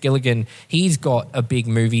 Vince Gilligan. He's got a big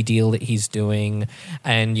movie deal that he's doing,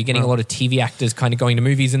 and you're getting a lot of TV actors kind of going to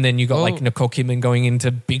movies, and then you got like Nicole Kidman going into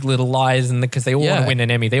Big Little Lies, and because they all want to win an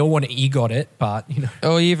Emmy, they all want to EGOT it, but you know.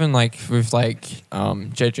 Or even like with like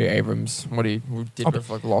J.J. Abrams, what he did with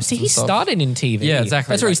like Lost. See, he started in TV. Yeah,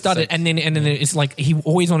 exactly. That's where he started, and then it's like he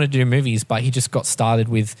always wanted to do movies, but he just got started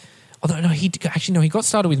with. Although no, he got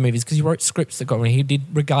started with movies because he wrote scripts that got me. He did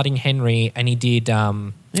Regarding Henry, and he did. He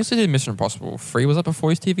also did Mission Impossible 3. Was that before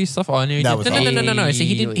his TV stuff? Oh, I knew he That did. was No. So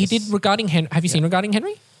he did Regarding Henry. Have you seen Regarding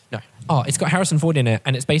Henry? No. Oh, it's got Harrison Ford in it,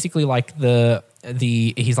 and it's basically like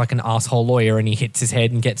he's like an asshole lawyer, and he hits his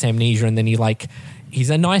head and gets amnesia, and then he's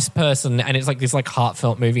a nice person, and it's like this like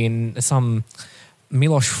heartfelt movie, and some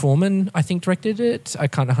Milos Forman I think directed it. I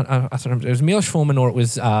don't know. It was Milos Forman or it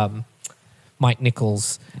was. Mike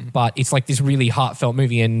Nichols, but it's like this really heartfelt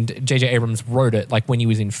movie, and J.J. Abrams wrote it like when he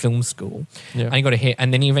was in film school, and he got a hit,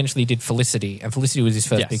 and then he eventually did Felicity, and Felicity was his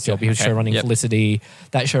first big job. He was show running Felicity.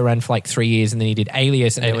 That show ran for like 3 years, and then he did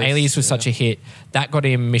Alias, and Alias was such a hit that got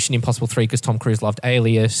him Mission Impossible 3 because Tom Cruise loved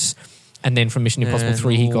Alias, and then from Mission Impossible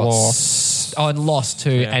 3 he got Lost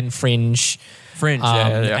too, and Fringe,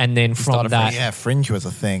 and then from that, Fringe was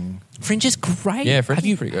a thing. Fringe is great. Yeah, Fringe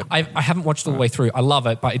is pretty good. I haven't watched all the way through. I love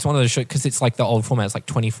it, but it's one of those shows because it's like the old format. It's like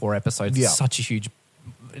 24 episodes. Yeah. It's such a huge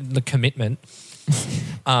commitment.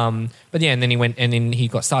 But yeah, and then he went and then he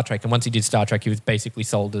got Star Trek. And once he did Star Trek, he was basically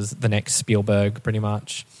sold as the next Spielberg, pretty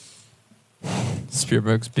much.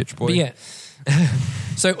 Spielberg's bitch boy. But yeah.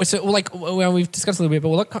 So like, well, we've discussed a little bit,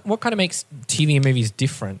 but what kind of makes TV and movies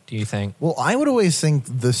different, do you think? Well, I would always think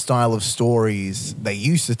the style of stories they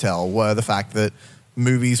used to tell were the fact that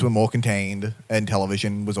movies were more contained and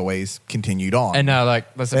television was always continued on. And now, like,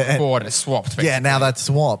 let's say before it's swapped. Basically. Yeah, now that's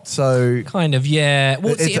swapped. So kind of, yeah.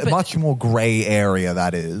 Well, it's a much more grey area,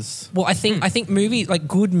 that is. Well, I think movies, like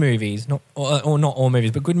good movies, not all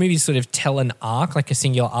movies, but good movies sort of tell an arc, like a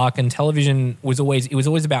singular arc, and television was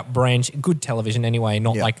always about good television anyway,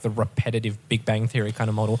 not like the repetitive Big Bang Theory kind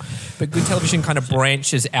of model. But good television kind of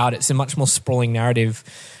branches out. It's a much more sprawling narrative.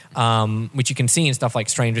 Which you can see in stuff like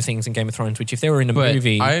Stranger Things and Game of Thrones, which if they were in a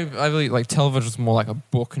movie... I believe like television is more like a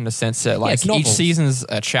book in the sense that like each season's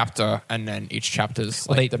a chapter and then each chapter's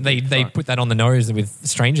like they put that on the nose with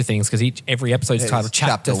Stranger Things because every episode's titled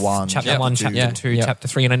Chapter 1, Chapter 2, Chapter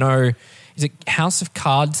 3. And I know, is it House of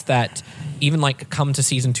Cards that even like come to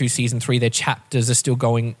season 2, season 3, their chapters are still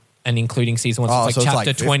going and including season 1. So it's like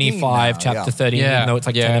chapter 25, chapter 30, even though it's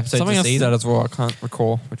like 10 episodes something a else season. that as well. I can't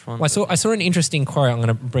recall which one. Well, I saw an interesting quote. I'm going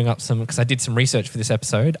to bring up some because I did some research for this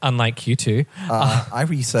episode, unlike you two. I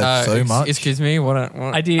researched so much. Excuse me? What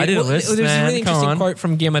I did. I did a list, There's a really interesting quote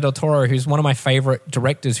from Guillermo del Toro, who's one of my favorite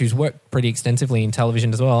directors who's worked pretty extensively in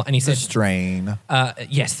television as well. And he said... The Strain.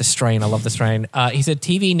 Yes, The Strain. I love The Strain. He said,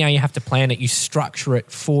 TV, now you have to plan it. You structure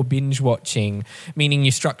it for binge watching, meaning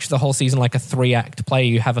you structure the whole season like a 3-act play.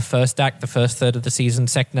 You have a first act, the first third of the season,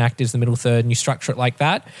 second act is the middle third, and you structure it like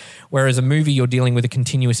that. Whereas a movie, you're dealing with a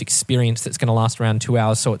continuous experience that's going to last around 2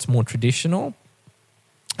 hours, so it's more traditional.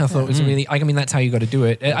 I thought it was really, I mean, that's how you got to do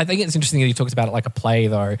it. I think it's interesting that he talks about it like a play,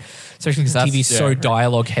 though, especially because TV's so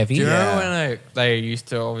dialogue heavy. Do you remember when they used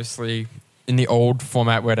to, obviously, in the old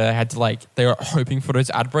format where they had to, they were hoping for those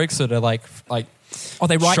ad breaks, so they're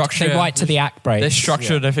they write to the act breaks. They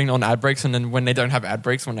structured everything on ad breaks, and then when they don't have ad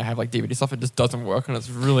breaks, when they have DVD stuff, it just doesn't work, and it's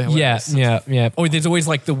really hilarious. Yeah. Or there's always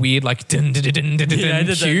the weird dun dun dun dun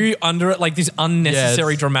dun cue under it, this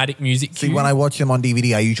unnecessary dramatic music cue. See, when I watch them on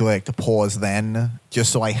DVD, I usually like to pause then,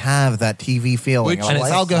 just so I have that TV feeling.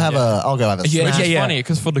 I'll go have a snack. Which is funny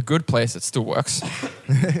because for The Good Place, it still works.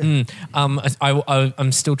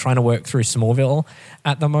 I'm still trying to work through Smallville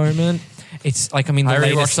at the moment. It's the I latest.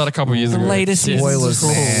 rewatched that a couple years ago. The latest Spoilers,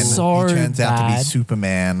 man. so he turns out to be bad.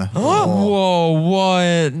 Superman. Whoa,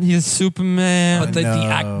 what? He's Superman. But the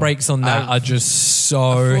act breaks on that are just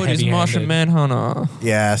so He's heavy. Martian Manhunter.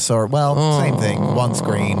 Yeah, same thing. One's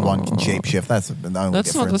green, one can shapeshift. That's the only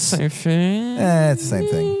That's not the difference. same thing. It's the same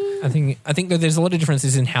thing. I think that there's a lot of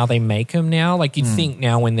differences in how they make them now. You'd think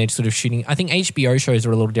now when they're sort of shooting, I think HBO shows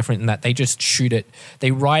are a little different in that they just shoot it,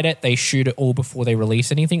 they write it, they shoot it all before they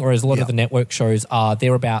release anything. Whereas a lot of the network shows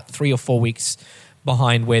they're about 3 or 4 weeks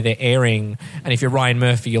behind where they're airing. And if you're Ryan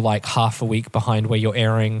Murphy, you're half a week behind where you're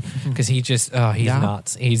airing because he's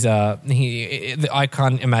nuts. He's I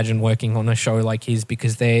can't imagine working on a show like his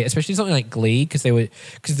because they, especially something like Glee, because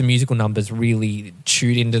the musical numbers really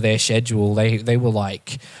chewed into their schedule.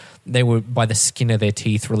 They were by the skin of their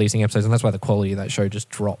teeth releasing episodes, and that's why the quality of that show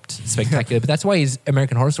just dropped spectacularly. But that's why his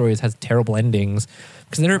American Horror Stories has terrible endings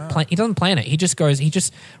because he doesn't plan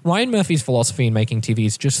it. Ryan Murphy's philosophy in making TV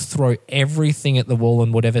is just throw everything at the wall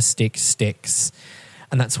and whatever sticks.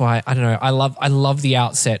 And that's why, I don't know, I love the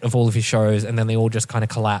outset of all of his shows and then they all just kind of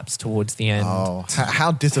collapse towards the end. Oh,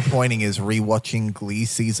 how disappointing is rewatching Glee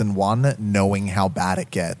season 1 knowing how bad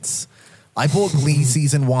it gets. I bought Glee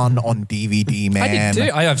season 1 on DVD, man. I did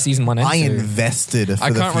too. I have season 1 and 2. I invested for the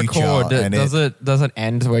future. I can't record. Does it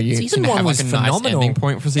end where you Season can 1 have was a phenomenal. nice ending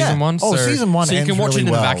point for season 1? Oh, season 1 so you ends can watch really it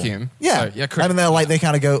in well. a vacuum. Yeah. So, and then they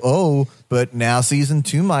kind of go, but now season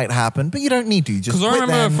 2 might happen, but you don't need to. Just Because I quit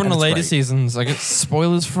remember then, from and the it's later great. seasons, it's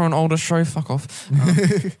spoilers for an older show. Fuck off.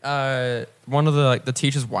 One of the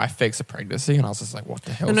teacher's wife fakes a pregnancy, and I was just like, "What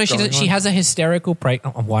the hell?" No, she has a hysterical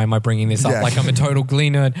why am I bringing this up? Yeah. Like I'm a total Glee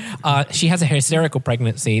nerd. She has a hysterical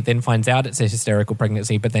pregnancy, then finds out it's a hysterical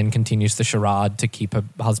pregnancy, but then continues the charade to keep her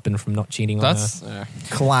husband from not cheating on her.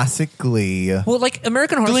 Classic Glee. Well,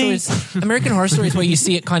 American Horror Stories where you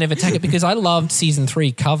see it kind of attack it because I loved season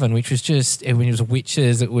 3 Coven, which was just when it was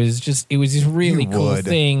witches. It was this really cool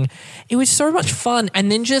thing. It was so much fun,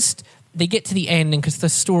 and then just. They get to the end, and because the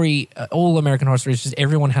story, all American Horror Stories, just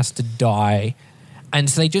everyone has to die. And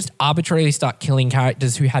so they just arbitrarily start killing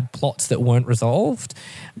characters who had plots that weren't resolved.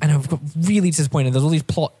 And I've got really disappointed. There's all these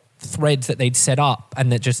plot threads that they'd set up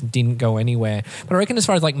and that just didn't go anywhere. But I reckon as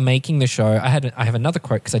far as making the show, I have another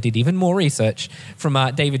quote because I did even more research from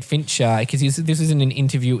David Fincher because this was in an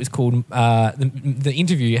interview. It was called, the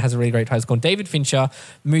interview has a really great title. It's called David Fincher,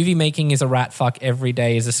 Movie Making is a Rat Fuck, Every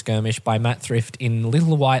Day is a Skirmish by Matt Thrift in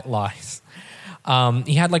Little White Lies.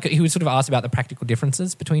 He was sort of asked about the practical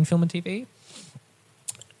differences between film and TV.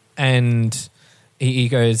 And he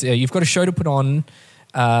goes, you've got a show to put on.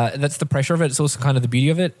 That's the pressure of it. It's also kind of the beauty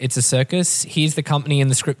of it. It's a circus. Here's the company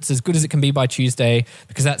and the script's as good as it can be by Tuesday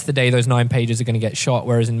because that's the day those 9 pages are going to get shot.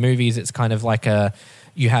 Whereas in movies, it's kind of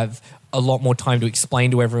you have a lot more time to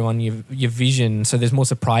explain to everyone your vision. So there's more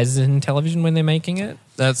surprises in television when they're making it.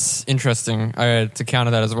 That's interesting. To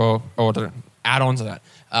counter that as well, or to add on to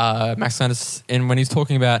that, Max Landis, when he's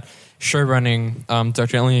talking about show running Dirk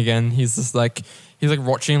Gently again, he's just he's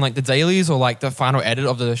watching the dailies or the final edit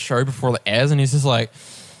of the show before it airs, and he's just like,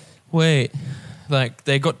 wait,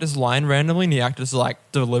 they got this line randomly, and the actor just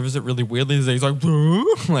delivers it really weirdly. He's like,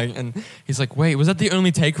 and he's like, wait, was that the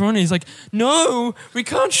only take run? And he's like, no, we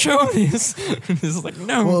can't show this. And he's like,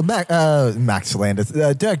 no. Well, Max Landis,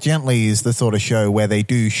 Dirk Gently is the sort of show where they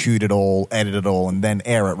do shoot it all, edit it all, and then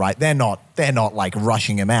air it. Right? They're not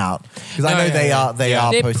rushing him out because I know they are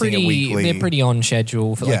They're posting it weekly. They're pretty on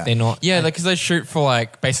schedule. They're not. Yeah, because they shoot for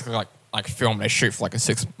basically film. They shoot for a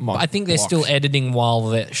 6 month. I think they're still editing while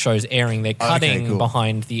the show's airing. They're cutting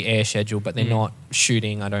behind the air schedule, but they're not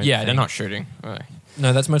shooting. I don't. Yeah, think. they're not shooting. Right.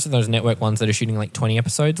 No, that's most of those network ones that are shooting 20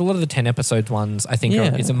 episodes. A lot of the 10 episodes ones, I think,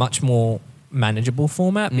 is a much more manageable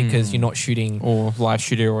format because you're not shooting or live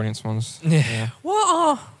studio audience ones. Yeah.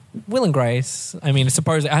 Well, Will and Grace. I mean,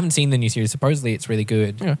 supposedly I haven't seen the new series. Supposedly it's really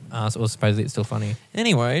good. Yeah. Or supposedly it's still funny.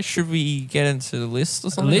 Anyway, should we get into the list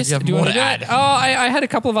or something? List? Do you have Do you more want to to do it? add? Oh, I had a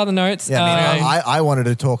couple of other notes. Yeah, I wanted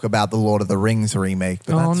to talk about the Lord of the Rings remake,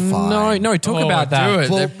 but that's fine. No, talk about that. Do it.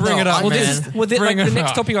 Well, Bring it no, up, I- man. The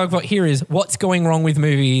next topic I've got here is what's going wrong with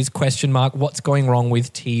movies? Question mark. What's going wrong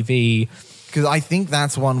with TV? Because I think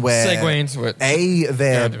that's one where Segue into it. A,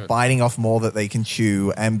 they're do it. biting off more that they can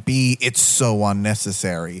chew, and B, it's so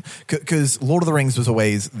unnecessary. Because Lord of the Rings was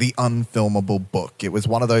always the unfilmable book. It was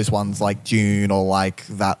one of those ones like Dune or like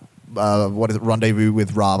that. Rendezvous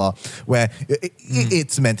with Rava, where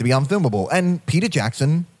it's meant to be unfilmable, and Peter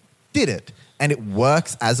Jackson did it. And it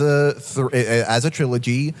works as a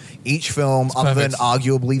trilogy. Each film, other than perfect.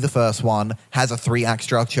 arguably the first one, has a 3-act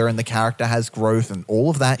structure, and the character has growth and all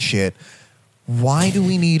of that shit. Why do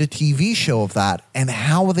we need a TV show of that? And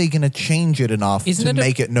how are they going to change it enough to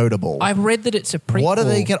make it notable? I've read that it's a prequel. What are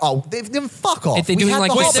they going to... Oh, then fuck off. If they're We doing had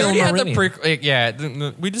like the Wait, Hobbit. they already had the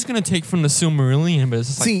Silmarillion. we're just going to take from the Silmarillion, but it's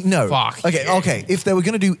just See, like, no. fuck. Okay. If they were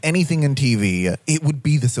going to do anything in TV, it would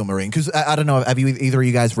be the Silmarillion. Because I don't know, have either of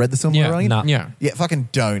you guys read the Silmarillion? no. Yeah. Yeah, fucking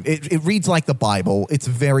don't. It reads like the Bible. It's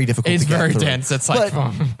very difficult It's to get very through. dense. It's like,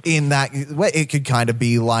 But in that, well, it could kind of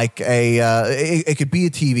be like it could be a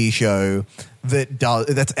TV show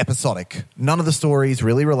that's episodic. None of the stories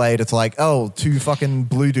really relate. It's like, oh, 2 fucking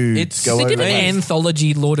blue dudes go They over did an there.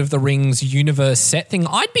 anthology Lord of the Rings universe set thing.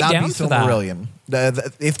 I'd be That'd down be for that. Silmarillion.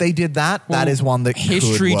 If they did that, that is one that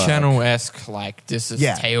History could work. Channel-esque, like, this is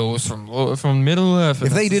Yeah. tales from Middle Earth.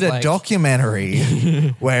 If they did a documentary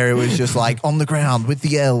where it was just like on the ground with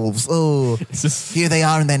the elves, here they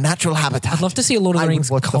are in their natural habitat. I'd love to see a Lord of the I would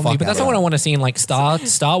Rings watch the comedy, fuck but that's out not of what I that. want to see in like Star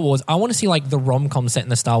Wars. I want to see like the rom-com set in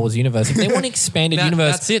the Star Wars universe. If they want an expanded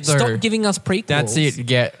universe, that's it, though. stop giving us prequels. That's it. You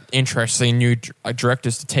get interesting new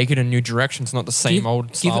directors to take it in new directions, not the same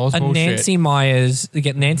old Star Wars bullshit.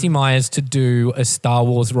 Get Nancy Myers to do a Star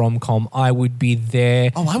Wars rom-com. I would be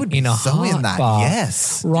there. Oh, I would be in a so in that. heartbeat.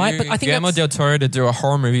 Yes. Right, but I think Guillermo that's, del Toro to do a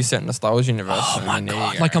horror movie set in the Star Wars universe. oh my And there you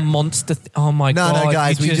god, go. like a monster. Oh my No, god,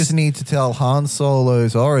 guys, we just need to tell Han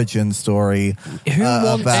Solo's origin story. Who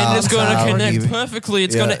wants- about And it's going to how connect he- perfectly.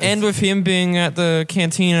 It's Yeah, going to end with him being at the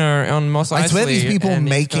cantina on Mos Eisley. I swear these people and it's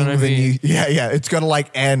making gonna the be- new... Yeah, it's going to like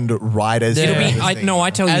end right as... It'll be. everything. I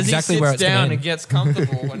tell you As exactly he where sits it's going down to and end. gets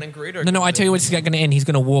comfortable, and then Greedo. No, I tell you what's going to end. He's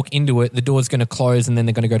going to walk into it. The door's going to close, and then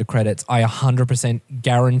they're going to go to credits. I 100%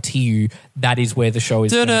 guarantee you that is where the show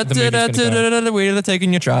is. The movie's going to go. We're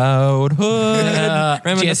taking your childhood.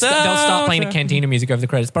 Remember Yes, the they'll start playing the soundtrack. cantina music over the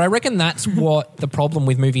credits. But I reckon that's what the problem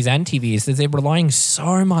with movies and TV is they're relying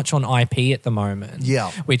so much on IP at the moment.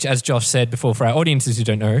 Yeah. Which, as Josh said before, for our audiences who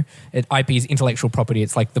don't know, IP is intellectual property.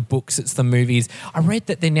 It's like the books, it's the movies. I read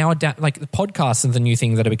that they're now like the podcasts are the new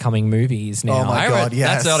thing that are becoming movies now. Oh my I God, read, yes.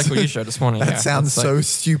 That's the article you showed this morning. That yeah. sounds That's so like-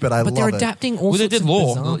 stupid. I But love they're it. adapting all Well, they sorts did of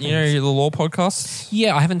Law. bizarre You know, things. the Law podcasts.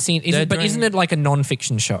 Yeah, I haven't seen. They're But doing- isn't it like a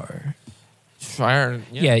non-fiction show?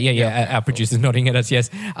 Yeah. Our producer's nodding at us. Yes,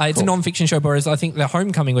 it's a non-fiction show. Whereas I think the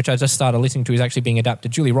Homecoming, which I just started listening to, is actually being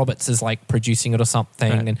adapted. Julie Roberts is like producing it or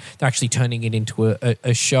something, Right. and they're actually turning it into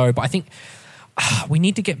a show. But I think we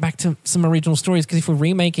need to get back to some original stories because if we're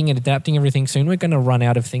remaking and adapting everything soon, we're going to run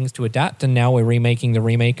out of things to adapt. And now we're remaking the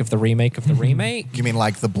remake of the remake of the remake. You mean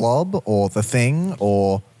like The Blob or The Thing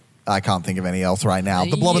or... I can't think of any else right now.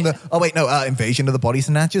 The Blob and the... Oh, wait, no. Invasion of the Body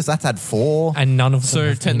Snatchers. That's had 4. And none of them So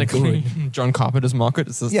have been technically, good. John Carpenter's market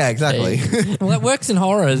is Yeah, exactly. Well, that works in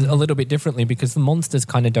horror a little bit differently because the monsters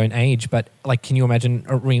kind of don't age. But like, can you imagine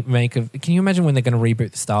a remake of? Can you imagine when they're going to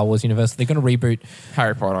reboot the Star Wars universe? They're going to reboot.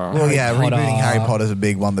 Harry Potter. Well, yeah, Potter. rebooting Harry Potter is a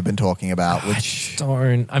big one they've been talking about, which...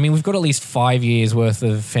 Don't. I mean, we've got at least 5 years worth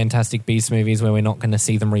of Fantastic Beasts movies where we're not going to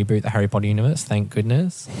see them reboot the Harry Potter universe. Thank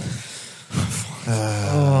goodness.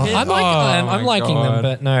 I'm liking them, God.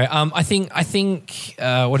 but no. I think.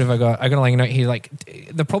 What have I got? I got like a note here. Like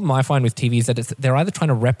the problem I find with TV is that they're either trying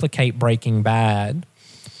to replicate Breaking Bad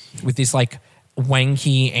with this like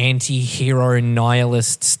wanky anti-hero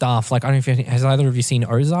nihilist stuff. Like I don't know if has either of you seen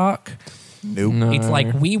Ozark? Nope. No. It's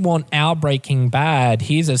like we want our Breaking Bad.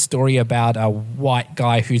 Here's a story about a white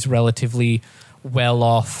guy who's relatively well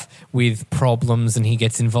off with problems and he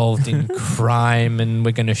gets involved in crime and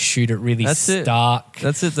we're going to shoot it really That's it. stark.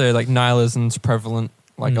 That's it though. Like nihilism's prevalent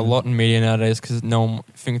like a lot in media nowadays because no one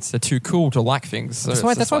thinks they're too cool to like things. So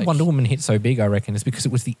That's why Wonder Woman hit so big, I reckon, is because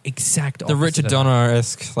it was the exact the opposite Richard of that.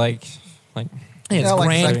 Donner-esque like Yeah, it's Yeah, like the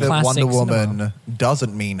grand fact that classic Wonder cinema. Woman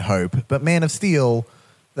doesn't mean hope, but Man of Steel,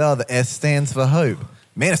 the S stands for hope.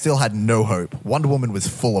 Man of Steel had no hope. Wonder Woman was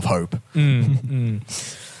full of hope.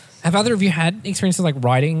 Have either of you had experiences like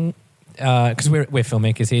writing because we're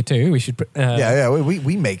filmmakers here too. We should.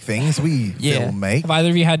 We make things. We film make. Have either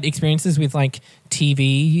of you had experiences with like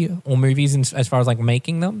TV or movies as far as like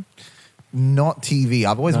making them? Not TV.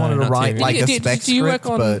 I've always wanted to write TV. like a spec do you script,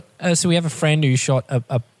 work on, but so we have a friend who shot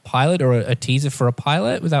a pilot or a teaser for a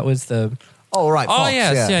pilot. That was the. Oh right. Oh Fox,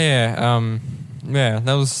 yes, yeah.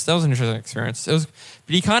 That was an interesting experience. It was,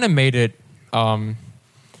 but he kind of made it.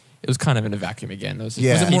 It was kind of in a vacuum again. Was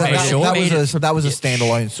it more of a short? That was a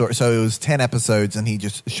standalone story. So it was 10 episodes, and he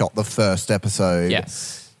just shot the first episode.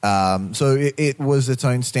 Yes. So it was its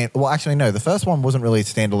own Well, actually, no. The first one wasn't really a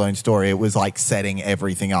standalone story. It was like setting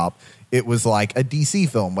everything up. It was like a DC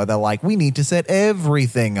film where they're like, we need to set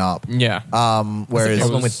everything up. Yeah. Whereas the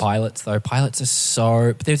problem with pilots, though, pilots are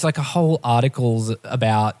so. There's like a whole articles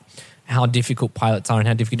about how difficult pilots are and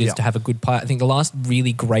how difficult it is to have a good pilot. I think the last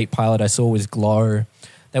really great pilot I saw was Glow.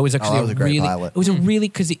 That was actually a great really pilot. It was a really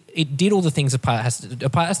because it did all the things a pilot has to do. A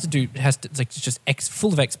pilot has to do it's like just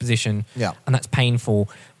full of exposition. Yeah. And that's painful.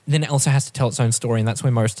 Then it also has to tell its own story, and that's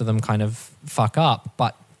where most of them kind of fuck up.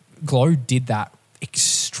 But Glow did that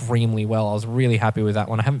extremely well. I was really happy with that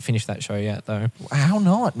one. I haven't finished that show yet, though. How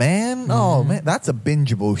not, man? Oh man, that's a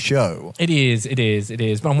bingeable show. It is.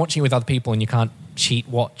 But I'm watching it with other people, and you can't cheat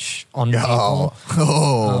watch on people.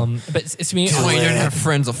 But it's me. You don't have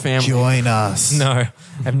friends or family. Join us. No, I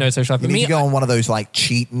have no social life. You need to go on one of those like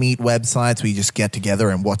cheat meet websites where you just get together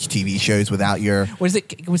and watch TV shows without your. What is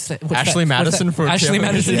it? What's that? Ashley Madison for Ashley Kevin.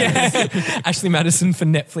 Madison. Yeah, Ashley Madison for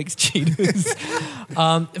Netflix cheaters.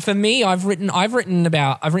 For me, I've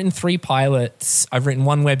written 3 pilots. I've written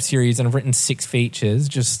 1 web series, and I've written 6 features.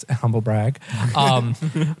 Just a humble brag.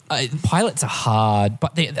 Pilots are hard,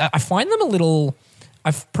 but I find them a little. I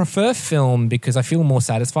prefer film because I feel more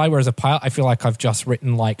satisfied, whereas a pilot, I feel like I've just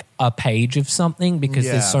written like a page of something because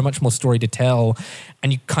there's so much more story to tell,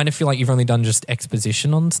 and you kind of feel like you've only done just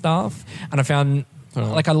exposition on stuff. And I found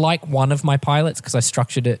like I like one of my pilots because I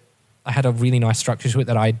structured it. I had a really nice structure to it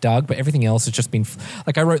that I dug, but everything else has just been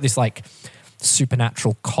like I wrote this like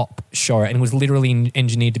supernatural cop show, and it was literally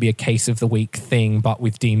engineered to be a case of the week thing, but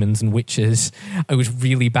with demons and witches. It was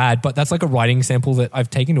really bad, but that's like a writing sample that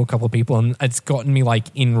I've taken to a couple of people, and it's gotten me like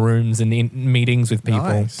in rooms and in meetings with people.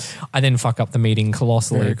 Nice. I then fuck up the meeting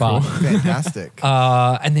colossally, but Fantastic.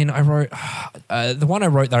 and then I wrote the one I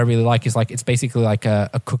wrote that I really like is like it's basically like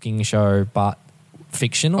a cooking show, but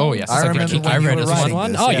fictional. Oh yes, I remember when I you read were this writing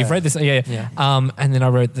one. this, Oh, yeah. you've read this, yeah. And then I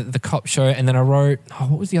wrote the cop show, and then I wrote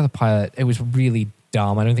what was the other pilot? It was really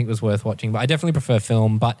dumb. I don't think it was worth watching, but I definitely prefer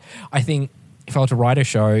film. But I think if I were to write a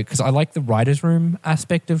show, because I like the writer's room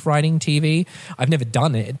aspect of writing TV. I've never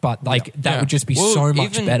done it, but like that would just be so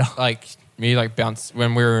much even, better. Like me, like bounce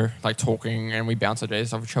when we were like talking and we bounce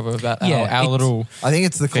ideas off each other about Yeah, our it's- little. I think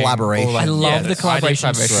it's the thing, collaboration. or, like, I love the this collaboration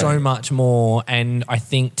idea so much more, and I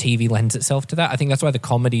think TV lends itself to that. I think that's why the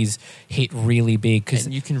comedies hit really big because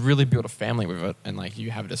And you can really build a family with it, and like you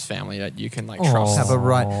have this family that you can like Aw. trust. Have a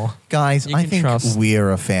right, guys. You I can think trust. we're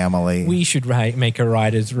a family. we should make a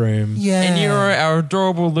writer's room. yeah, And you're our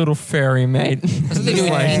adorable little fairy mate. That's what they do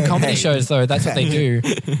in comedy shows, though. That's what they do.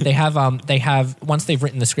 They have once they've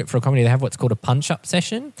written the script for a comedy, they have what's called a punch-up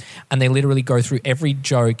session, and they literally go through every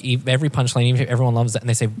joke, every punchline, even if everyone loves it, and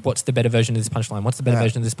they say, "What's the better version of this punchline? What's the better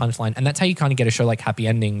version of this punchline?" And that's how you kind of get a show like Happy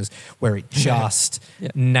Endings, where it just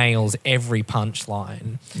nails every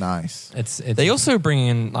punchline. nice. It's They also bring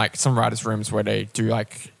in like some writers' rooms where they do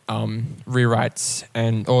like rewrites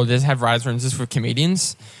or they just have writers' rooms just for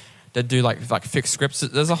comedians that do like fixed scripts.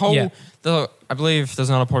 There's a whole. I believe there's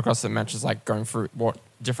another podcast that mentions like going through what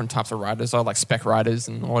different types of writers are, like spec writers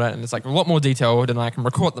and all that, and it's like a lot more detailed than I can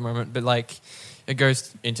record at the moment. But like it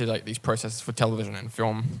goes into like these processes for television and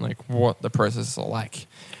film, like what the processes are like.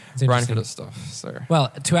 It's Writing for interesting. this stuff. So Well,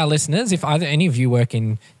 to our listeners, if either any of you work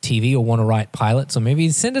in TV or want to write pilots or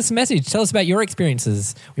movies, send us a message. Tell us about your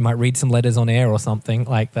experiences. We might read some letters on air or something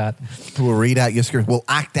like that. We'll read out your script. We'll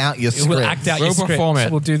act out your script. We'll act out We'll your script. perform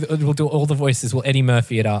it. We'll do all the voices. We'll Eddie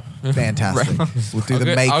Murphy it up. Fantastic. We'll do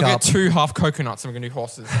the makeup. I'll get 2 half coconuts. I'm going to do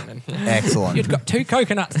horses. And then Excellent. You've got 2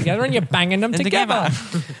 coconuts together and you're banging them together.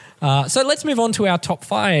 So let's move on to our top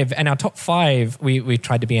 5. And our top 5, we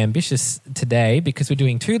tried to be ambitious today because we're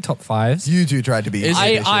doing 2 top 5s. You two tried to be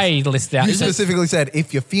ambitious. I listed out. You specifically said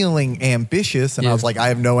if you're feeling ambitious, and I was like, I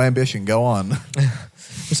have no ambition. Go on.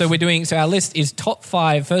 So our list is top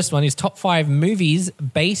 5. First one is top 5 movies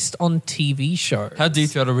based on TV shows. How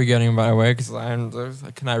detailed are we getting, by the way? Because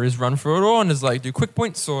can I just run through it all and just like do quick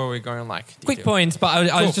points, or are we going like Quick detailed? points, but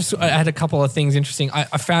I had a couple of things interesting. I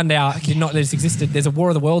found out did not this existed. There's a War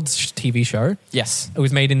of the Worlds TV show. Yes. It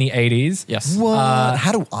was made in the 80s. Yes. What?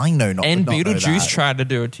 How do I know not And not know Beetlejuice that? tried to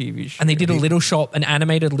do a TV show. And they did an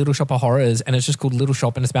animated Little Shop of Horrors, and it's just called Little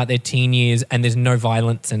Shop, and it's about their teen years, and there's no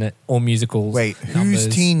violence in it or musicals. Wait, whose numbers.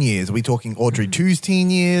 teen years? Are we talking Audrey 2's teen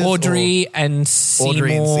years? Audrey and Seymour,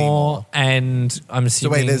 Audrey and Seymour. and I'm So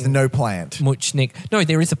assuming wait, there's no plant. Muchnick. No,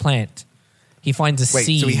 there is a plant. He finds a Wait,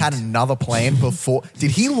 seed. so he had another plant before?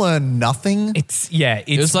 Did he learn nothing?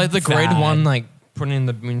 It was like the grade bad. 1, like putting in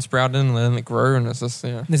the bean sprout in and letting it grow, and it's just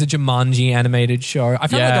There's a Jumanji animated show. I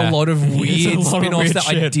found Yeah. like a lot of There's a weird lot of spin-offs weird that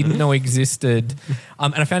I shit. didn't know existed.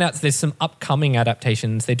 And I found out there's some upcoming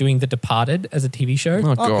adaptations. They're doing The Departed as a TV show.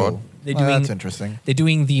 Oh, Oh, God. cool. They're Oh, doing- that's interesting. They're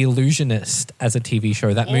doing The Illusionist as a TV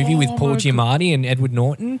show. That movie with Paul Giamatti and Edward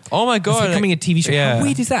Norton. Oh my It's God. becoming a TV show. Yeah. How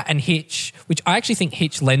weird is that? And Hitch, which I actually think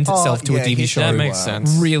Hitch lends itself to yeah, a TV Hitch show. That makes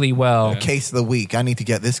sense. really well. Case of the week. I need to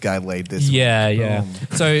get this guy laid this Yeah, week. yeah.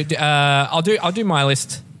 Boom. So I'll do my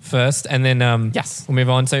list first, and then Yes. we'll move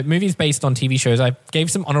on. So movies based on TV shows. I gave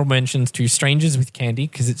some honorable mentions to Strangers with Candy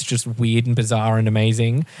because it's just weird and bizarre and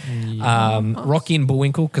amazing. Rocky and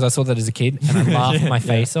Bullwinkle because I saw that as a kid and I laughed my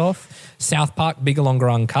face off. South Park, Bigger, Longer,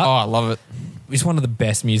 Uncut. Oh, I love it. It's one of the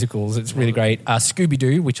best musicals. It's really great.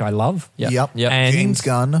 Scooby-Doo, which I love. Yep. And James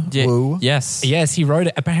Gunn. Yeah. Woo. Yes. Yes, he wrote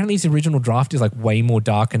it. Apparently his original draft is like way more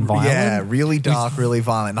dark and violent. Yeah, really dark, really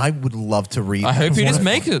violent. I would love to read I that. hope you just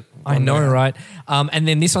make it. I know, right? And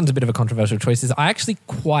then this one's a bit of a controversial choice. I actually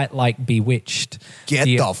quite like Bewitched. Get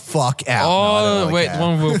the fuck out. No, I Oh, don't wait, like the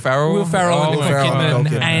one with Will Ferrell? Will Ferrell Oh, and Will Nicole Ferrell and Kidman.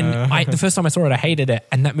 Nicole Kidman. And the first time I saw it, I hated it.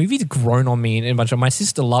 And that movie's grown on me in a bunch of. My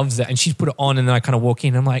sister loves it, and she's put it on, and then I kind of walk in,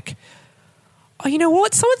 and I'm like, oh, you know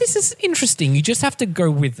what? Some of this is interesting. You just have to go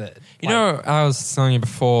with it. You know, I was telling you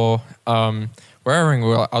before, wherever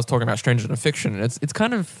I was talking about Stranger Than Fiction. It's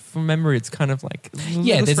kind of, from memory, it's kind of like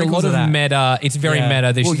Yeah, there's a lot of that. meta. It's very Yeah.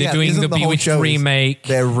 meta. They're, Well, they're yeah, doing isn't the the whole Bewitched show is remake.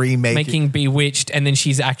 they're remaking- making Bewitched, and then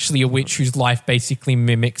she's actually a witch whose life basically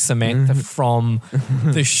mimics Samantha from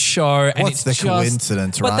the show. And What's it's the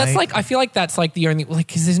coincidence, But that's right? like, I feel like that's like the only, like,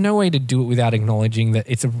 because there's no way to do it without acknowledging that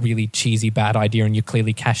it's a really cheesy, bad idea, and you're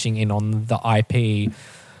clearly cashing in on the IP.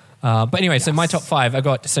 But anyway, so my top 5,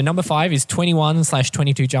 number 5 is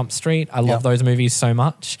 21/22 Jump Street. I love Yep. those movies so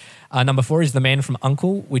much. Number 4 is The Man from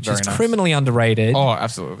U.N.C.L.E., which Very is nice. criminally underrated. Oh,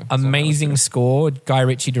 absolutely. Amazing score, Guy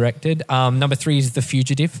Ritchie directed. Number 3 is The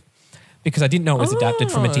Fugitive, because I didn't know it was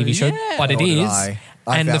adapted from a TV show, yeah. but it Nor did is. I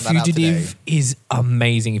And The found that out Fugitive today. is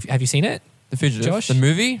amazing. Have you seen it? The Fugitive. Josh? The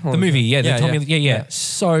movie? Or The movie, yeah. yeah, Tommy, yeah.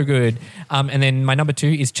 So good. And then my number 2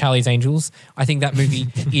 is Charlie's Angels. I think that movie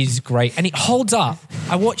is great. And it holds up.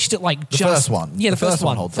 I watched it like The just... first one. Yeah, the first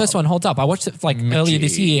one. holds First up. one holds up. I watched it like earlier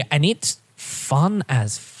this year and it's fun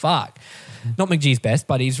as fuck. Not McGee's best,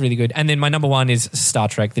 but he's really good. And then my number 1 is Star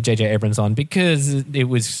Trek, the J.J. Abrams one, because it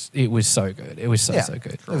was so good. It was so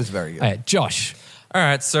good. It was very good. All right, Josh. All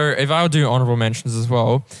right, so if I'll do honorable mentions as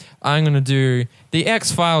well, I'm going to do the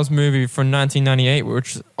X-Files movie from 1998,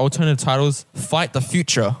 which alternative title is Fight the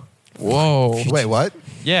Future. Whoa. Wait, what?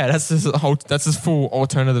 Yeah, that's his full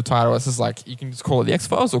alternative title. It's just like, you can just call it the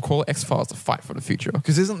X-Files or call it X-Files The Fight for the Future.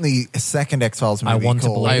 Because isn't the second X-Files movie I Want to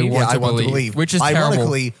called Believe. I Want to Believe, Which is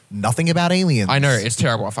ironically nothing about aliens. I know, it's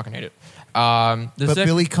terrible. I fucking hate it. But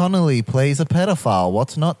Billy Connolly plays a pedophile.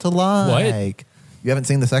 What's not to like? You haven't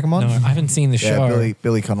seen the second one? No, I haven't seen the show. Yeah,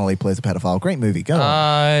 Billy Connolly plays a pedophile. Great movie. Go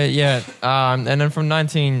on. Yeah. And then from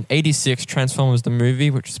 1986, Transformers the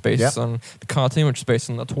movie, which is based Yep. on the cartoon, which is based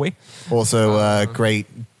on the toy. Also, great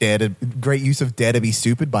use of Dare to Be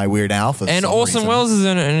Stupid by Weird Al. For And some Orson reason. Welles is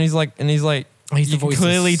in it, and he's like, He's the you can voice of-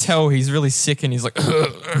 clearly tell he's really sick, and he's like,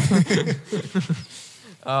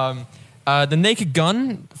 The Naked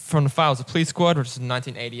Gun from the Files of Police Squad, which is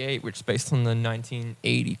 1988, which is based on the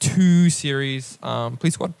 1982 series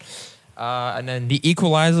Police Squad. And then The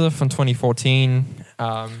Equalizer from 2014.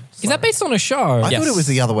 Is that based on a show? I Yes. thought it was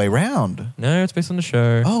the other way round. No, it's based on the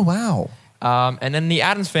show. Oh, wow. And then The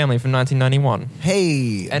Addams Family from 1991.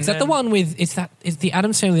 Hey. And Is that the then- one with, is the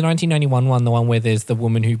Addams Family 1991 one, the one where there's the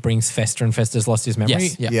woman who brings Fester and Fester's lost his memory?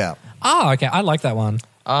 Yes, yeah. yeah. Oh, okay. I like that one.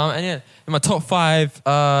 And yeah, in my top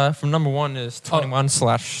 5, from number 1 is 21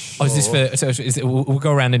 slash. Oh, is this for, so is it, we'll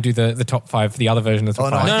go around and do the top 5 for the other version of the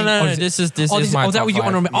top Oh, no, 5. I think- No, is it- this is oh, my is that top what you 5.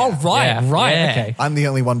 honorable? Oh, right, Yeah. right, Yeah. okay. I'm the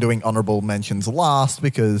only one doing honorable mentions last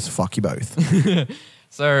because fuck you both.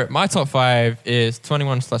 So my top 5 is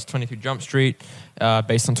 21/22 Jump Street,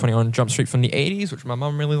 based on 21 Jump Street from the 80s, which my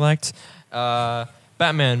mum really liked.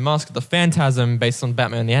 Batman: Mask of the Phantasm, based on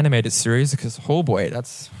Batman the Animated Series, because oh boy,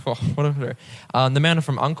 that's whatever. The Man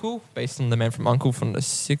from U.N.C.L.E., based on the Man from U.N.C.L.E. from the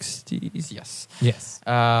 60s. Yes.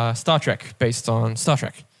 Star Trek, based on Star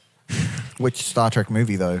Trek. Which Star Trek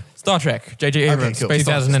movie though? Star Trek, J.J. Abrams, cool. based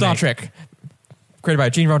on 2008. Star Trek, created by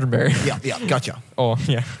Gene Roddenberry. Yeah, gotcha. Oh,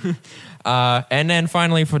 yeah. And then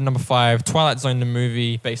finally for number 5, Twilight Zone, the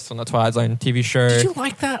movie, based on the Twilight Zone TV show. Did you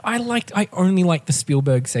like that? I only liked the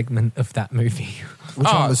Spielberg segment of that movie. Which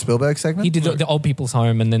one was Spielberg segment? He did the old people's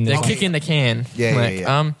home, and then They're there's kicking the can. Yeah.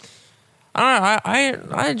 I don't know.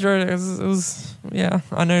 I enjoyed it. It was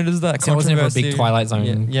I noticed that. So I was never a big controversy. Twilight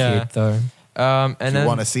Zone kid, though. And If you then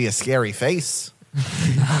want to see a scary face,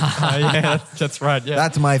 yeah, that's right. Yeah,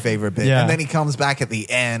 that's my favorite bit. Yeah. And then he comes back at the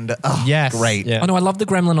end. Oh, Yes. great. Yeah. Oh no, I love the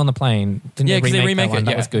Gremlin on the plane. Didn't Yeah, they 'cause they remake that one? it,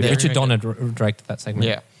 That yeah. was good. They Richard remake Donner directed that segment.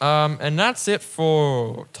 yeah. And that's it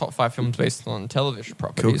for top 5 films based on television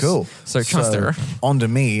properties. Cool. So, Custer. on to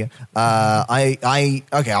me.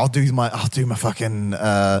 I'll do my fucking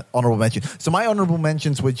honorable mention. So my honorable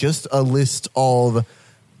mentions were just a list of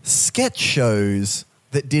sketch shows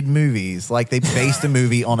that did movies. Like they based a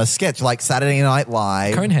movie on a sketch, like Saturday Night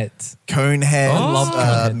Live, Coneheads. Coneheads, I love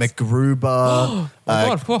Coneheads. MacGruber, Oh,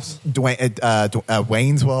 God, of course.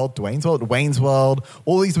 Wayne's World.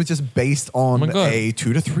 All these were just based on my God. a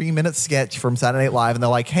 2 to 3 minute sketch from Saturday Night Live, and they're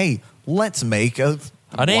like, "Hey, let's make a."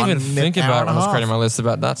 I didn't even think about it when I was creating my list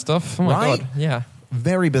about that stuff. Oh, my Right? God. Yeah.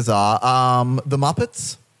 Very bizarre. The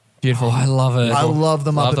Muppets. Beautiful. Oh, I love it. I love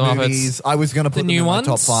the Love Muppet the Muppets. movies. I was going to put them new in my ones?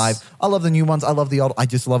 top 5. I love the new ones. I love the old. I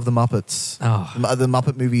just love the Muppets. Oh. The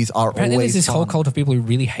Muppet movies are Apparently, always there's this whole fun. cult of people who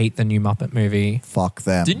really hate the new Muppet movie. Fuck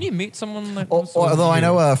them. Didn't you meet someone like Although I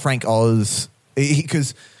know Frank Oz,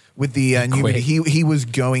 because with the new quit. movie, he was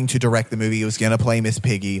going to direct the movie. He was going to play Miss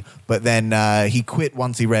Piggy, but then he quit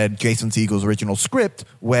once he read Jason Segel's original script,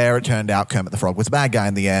 where it turned out Kermit the Frog was a bad guy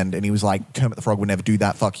in the end, and he was like, Kermit the Frog would never do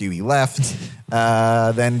that. Fuck you. He left.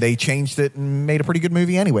 Then they changed it and made a pretty good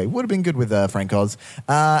movie anyway. Would have been good with Frank Oz.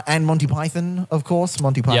 And Monty Python, of course.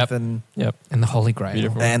 Monty Python Yep. And the Holy Grail.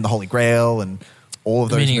 Beautiful. and the Holy Grail and all of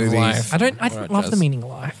The those Meaning of movies. Life. I Alright, love the Jazz. meaning of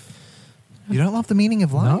life. You don't love The Meaning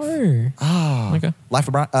of Life? No. Okay. Life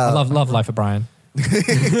of Brian. I love Life of Brian.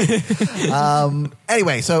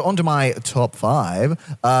 Anyway, so on to my top 5.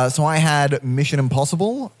 So I had Mission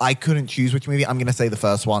Impossible. I couldn't choose which movie. I'm going to say the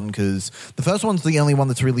first one because the first one's the only one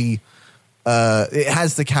that's really... it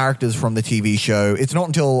has the characters from the TV show. It's not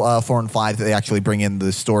until 4 and 5 that they actually bring in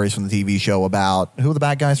the stories from the TV show about who are the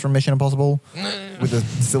bad guys from Mission Impossible with a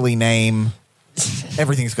silly name.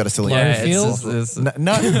 Everything's got a silly Yeah, name. it's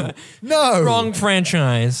No. wrong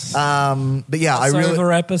franchise. But yeah, I really...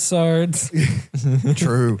 over episodes.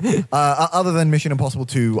 True. Other than Mission Impossible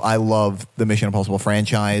 2, I love the Mission Impossible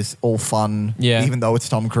franchise. All fun, Yeah. even though it's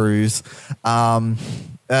Tom Cruise. My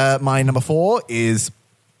number 4 is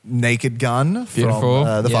Naked Gun Beautiful.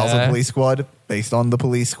 from the Files of Yeah. the Police Squad, based on the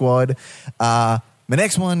Police Squad. My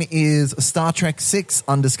next one is Star Trek VI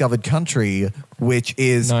Undiscovered Country, which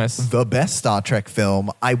is Nice. the best Star Trek film.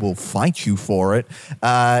 I will fight you for it.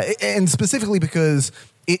 And specifically because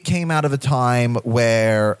it came out of a time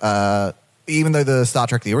where, even though the Star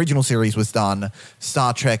Trek, the original series was done,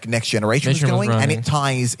 Star Trek Next Generation was Mission was going, and running. it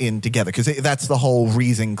ties in together. Because that's the whole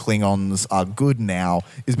reason Klingons are good now,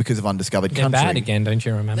 is because of Undiscovered They're Country. bad again, don't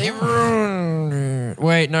you remember?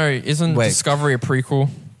 Wait, no, isn't Wait. Discovery a prequel?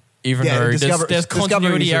 Even Yeah, though Discover- there's Discovery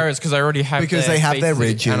continuity is a- errors because I already have Because they have their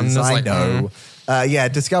faces, and I'm ridges, just I like, know. Yeah,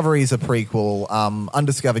 Discovery is a prequel.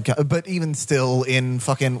 Undiscovered, but even still, in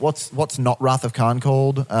fucking what's not Wrath of Khan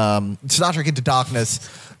called? Star Trek Into Darkness.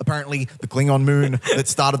 Apparently, the Klingon moon that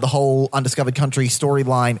started the whole Undiscovered Country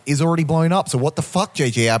storyline is already blown up. So what the fuck,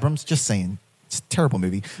 J.J. Abrams? Just saying. It's a terrible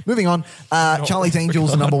movie. Moving on. Charlie's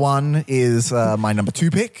Angels number 1 is my number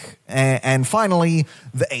 2 pick, and finally,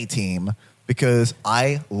 The A-Team. Because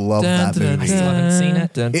I love that movie. I still haven't seen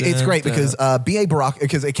it. It's great because B.A. Baracus,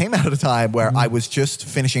 because it came out at a time where I was just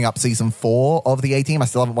finishing up season 4 of the A-Team. I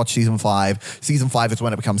still haven't watched season 5. Season 5 is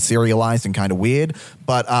when it becomes serialized and kind of weird.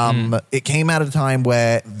 But it came out at a time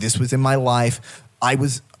where this was in my life. I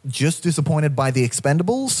was just disappointed by The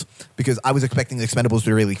Expendables because I was expecting The Expendables to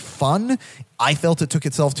be really fun. I felt it took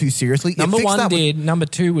itself too seriously. Number It fixed 1 that with- did. Number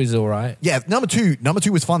 2 was all right. yeah, number two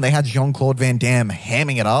was fun. They had Jean-Claude Van Damme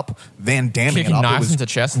hamming it up. Van Damme Kicking it up. knives It was into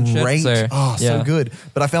chest and shit, great. so, so yeah. good.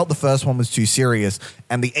 But I felt the first one was too serious.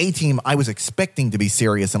 And the A-Team, I was expecting to be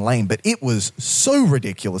serious and lame, but it was so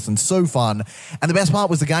ridiculous and so fun. And the best part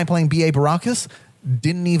was the guy playing B.A. Baracus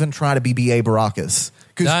didn't even try to be B.A. Baracus.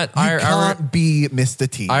 Because That- you I can't be Mr.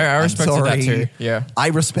 T. I I'm respected that sorry. too, yeah. I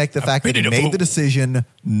respect the fact that he made the decision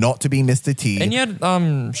not to be Mr. T. And you had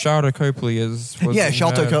Sharlto Copley as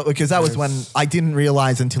Sharlto Copley, because that was when I didn't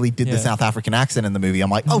realize until he did the Yeah. South African accent in the movie. I'm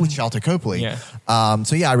like, oh, it's Sharlto Copley. Yeah.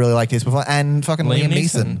 So yeah, I really liked his performance. And fucking Liam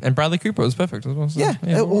Neeson. and Bradley Cooper was perfect as well. So, Yeah,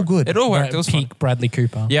 it all good. It all worked. It was fun. Peak Bradley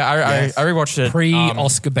Cooper. Yeah, Yes. I rewatched it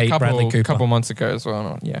Pre-Oscar bait Bradley Cooper. couple months ago as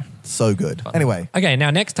well. Yeah, So good. Anyway, Okay,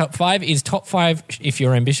 now next top 5 is top 5, if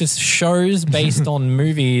you're ambitious, shows based on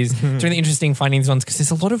movies. It's really interesting finding these ones because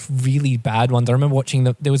there's a lot of really bad ones. I remember watching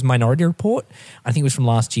there was Minority Report. I think it was from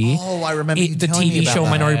last year. Oh, I remember you the telling me TV about show that.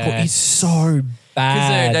 Minority Report is so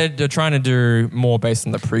bad. because they're trying to do more based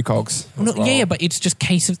on the precogs. No, yeah, but it's just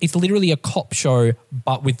it's literally a cop show,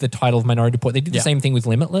 but with the title of Minority Report. They did the Yeah. same thing with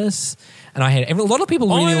Limitless, and a lot of people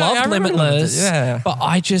really yeah, I loved remember Limitless. Limitless, yeah. But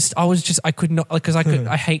I could not, because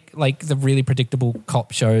I hate like the really predictable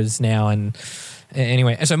cop shows now. And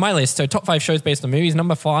anyway, so my list. So top 5 shows based on movies.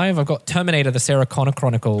 Number 5, I've got Terminator: The Sarah Connor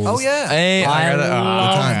Chronicles. oh yeah. Hey, I got it.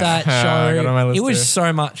 love that I got it on my show. list It was too.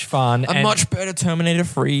 so much fun. A And- much better Terminator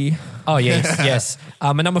 3. Oh yes, yes.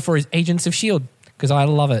 My number 4 is Agents of S.H.I.E.L.D. because I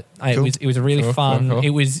love it. Cool. It was really Cool, fun. cool,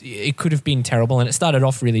 cool. It could have been terrible, and it started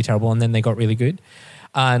off really terrible, and then they got really good.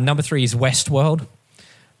 Number 3 is Westworld.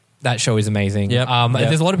 That show is amazing. Yep, yep.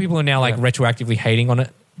 There's a lot of people who are now like Yeah. retroactively hating on it.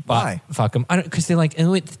 But Why? fuck them. Because they're like,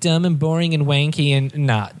 oh, it's dumb and boring and wanky and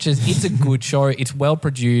just it's a good show. It's well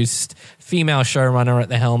produced. Female showrunner at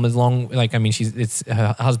the helm. It's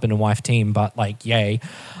her husband and wife team, but like, yay.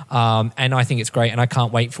 And I think it's great, and I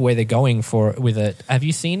can't wait for where they're going with it. Have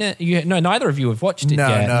you seen it? No, neither of you have watched it No,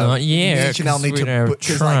 yet. no. Not yet, Me and Chanel 'cause need we to, don't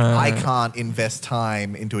because like, I try. can't invest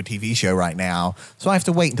time into a TV show right now, so I have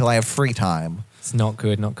to wait until I have free time. It's not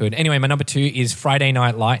good, not good. Anyway, my number 2 is Friday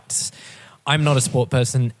Night Lights. I'm not a sport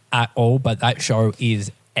person at all, but that show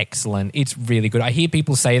is excellent. It's really good. I hear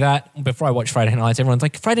people say that before I watch Friday Night Lights. Everyone's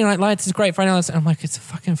like, Friday Night Lights is great, Friday Night Lights. And I'm like, it's a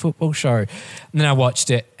fucking football show. And then I watched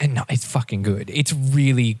it, and no, it's fucking good. It's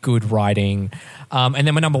really good writing. And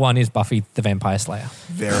then my number 1 is Buffy the Vampire Slayer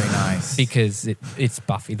Very nice. because it's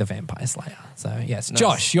Buffy the Vampire Slayer. So, yes.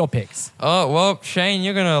 Josh, your picks. Oh, well, Shane,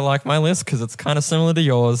 you're going to like my list because it's kind of similar to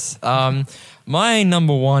yours. My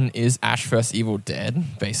number 1 is Ash vs. Evil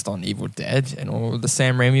Dead, based on Evil Dead and all the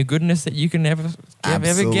Sam Raimi goodness that you can ever get.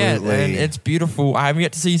 Absolutely. And it's beautiful. I haven't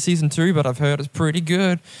yet to see season 2, but I've heard it's pretty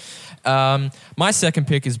good. My second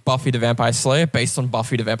pick is Buffy the Vampire Slayer, based on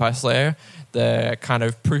Buffy the Vampire Slayer, the kind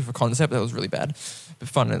of proof of concept that was really bad, but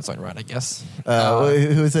fun in its own right, I guess.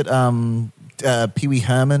 Who is it? Pee Wee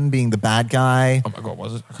Herman being the bad guy. Oh my God,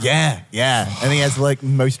 was it? Yeah. And he has like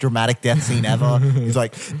most dramatic death scene ever. He's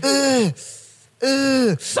like,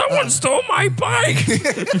 Someone stole my bike.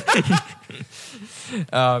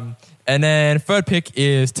 And then third pick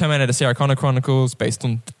is Terminator: Sarah Connor Chronicles, based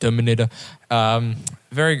on Terminator.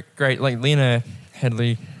 Very great, like Lena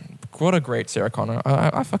Headey. What a great Sarah Connor.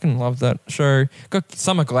 I fucking love that show. Got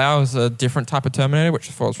Summer Glau as a different type of Terminator, which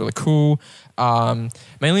I thought was really cool.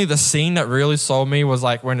 Mainly the scene that really sold me was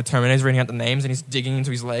like when the Terminator's reading out the names and he's digging into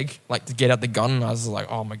his leg like to get out the gun. And I was like,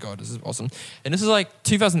 oh my God, this is awesome. And this is like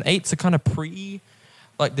 2008, so kind of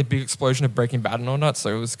like the big explosion of Breaking Bad and all that.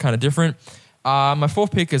 So it was kind of different. My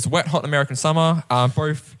fourth pick is Wet Hot American Summer.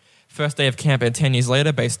 Both First Day of Camp and 10 Years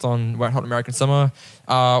Later, based on Wet Hot American Summer.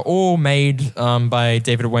 All made by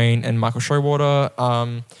David Wayne and Michael Showalter.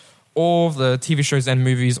 All of the TV shows and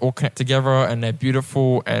movies all connect together, and they're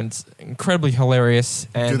beautiful and incredibly hilarious.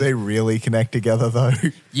 And do they really connect together though?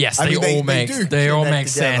 yes, I they mean, all make do they all connect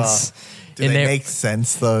make together. sense. Do And they they're- make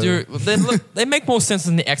sense though? Dude, they make more sense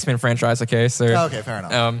than the X-Men franchise. Okay, so Okay, fair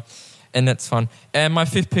enough. and that's fun. And my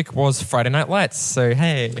fifth pick was Friday Night Lights. So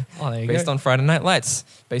hey, Oh, there you based go. on Friday Night Lights,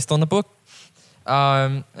 based on the book,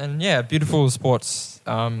 and yeah, beautiful sports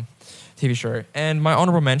TV show. And my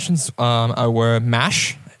honorable mentions were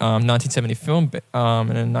MASH, 1970 film,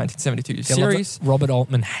 and a 1972 I love series. that Robert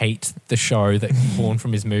Altman hates the show that born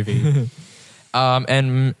from his movie.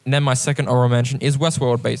 And then my second honorable mention is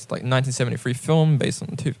Westworld, based like 1973 film, based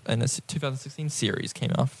on and a 2016 series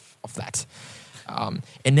came off that.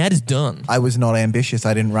 And that is done. I was not ambitious.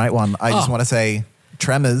 I didn't write one. I just want to say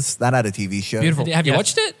Tremors, that had a TV show. Beautiful. Have you Yes.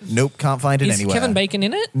 watched it? Nope, can't find it Is anywhere. Kevin Bacon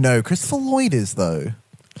in it? No, Christopher Lloyd is though.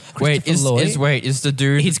 Wait, Christopher is the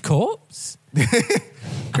dude? His corpse?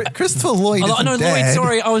 Christopher Lloyd Oh, isn't no, dead. Lloyd,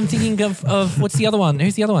 sorry. I'm thinking of what's the other one?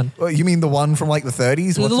 Who's the other one? Oh, you mean the one from like the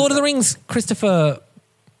 30s? The Lord of the Rings, Christopher.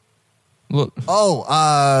 Look,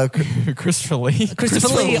 Christopher Lee.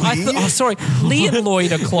 Christopher Lee. Sorry. Lee and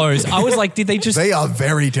Lloyd are close. I was like, did they just... They are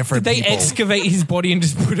very different Did they people. excavate his body and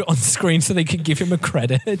just put it on screen so they could give him a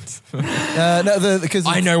credit? Because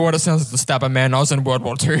I know what it sounds like to stab a man. I was in World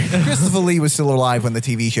War II. Christopher Lee was still alive when the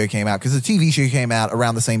TV show came out, because the TV show came out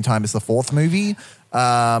around the same time as the fourth movie.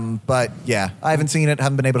 But yeah, I haven't seen it,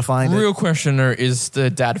 haven't been able to find it. Real questioner, is the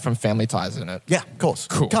dad from Family Ties in it? Yeah, of course.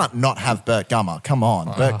 Cool. Can't not have Burt Gummer. Come on.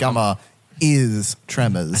 Burt Gummer is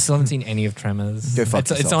Tremors. I still haven't seen any of Tremors. Go fuck It's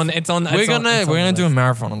yourself. on. We're gonna do a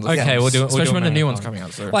marathon on this. Okay, we'll do it. Especially when the new marathon. one's coming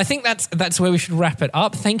out. So. Well, I think that's where we should wrap it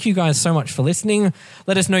up. Thank you guys so much for listening.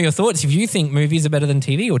 Let us know your thoughts. If you think movies are better than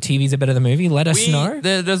TV or TVs are better than movie, let us know.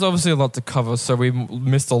 There's obviously a lot to cover, so we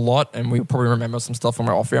missed a lot, and we probably remember some stuff when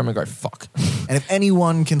we're off here, and we go, fuck. And if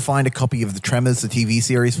anyone can find a copy of the Tremors, the TV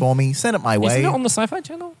series, for me, send it my way. Isn't it on the Sci-Fi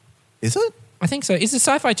Channel? Is it? I think so. It's a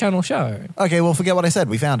Sci-Fi Channel show. Okay, well, forget what I said.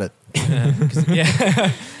 We found it.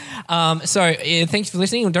 Yeah. Thanks for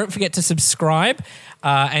listening. Don't forget to subscribe.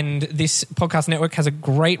 And this podcast network has a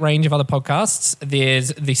great range of other podcasts. There's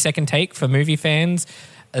The Second Take for movie fans.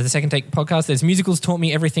 The Second Take podcast. There's Musicals Taught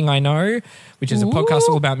Me Everything I Know, which is a podcast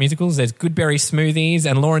all about musicals. There's Goodberry Smoothies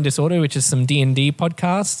and Law and Disorder, which is some D&D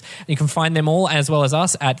podcasts. And you can find them all, as well as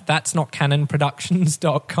us, at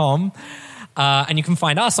that'snotcanonproductions.com. And you can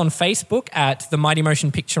find us on Facebook at the Mighty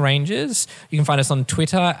Motion Picture Rangers. You can find us on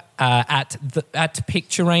Twitter at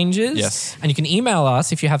Picture Rangers. Yes. And you can email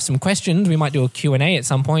us if you have some questions. We might do a Q&A at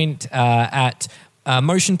some point at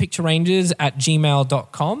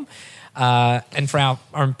motionpicturerangers@gmail.com. And for our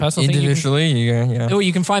own personal Individually, thing,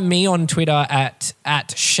 you can find me on Twitter at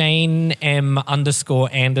Shane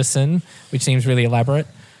M_Anderson, which seems really elaborate.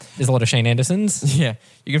 There's a lot of Shane Andersons. Yeah.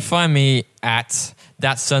 You can find me at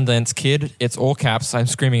That Sundance Kid. It's all caps. I'm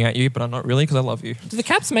screaming at you, but I'm not really, because I love you. Do the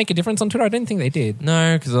caps make a difference on Twitter? I didn't think they did.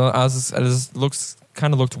 No, because it just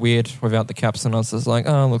looked weird without the caps, and I was just like,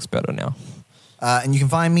 oh, it looks better now. And you can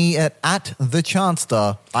find me at the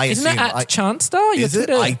Chanster. Isn't it at Chanster? Is it?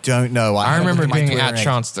 I don't know. I remember haven't looked being at my at Twitter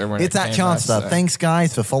Chanster when It's it at came out, Chanster. so. Thanks,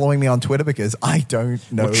 guys, for following me on Twitter, because I don't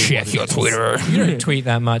know. Well, check your Twitter. You don't tweet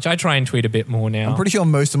that much. I try and tweet a bit more now. I'm pretty sure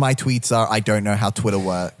most of my tweets are, I don't know how Twitter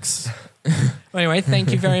works. Anyway,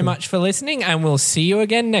 thank you very much for listening, and we'll see you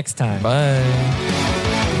again next time. Bye.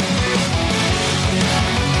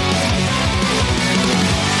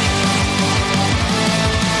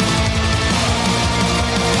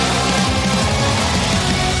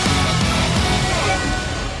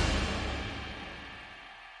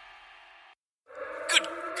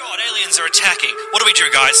 Are attacking. What do we do,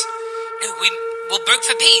 guys? No, we'll broke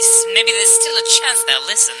for peace. Maybe there's still a chance they'll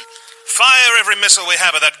listen. Fire every missile we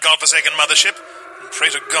have at that godforsaken mothership, and pray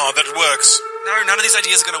to God that it works. No, none of these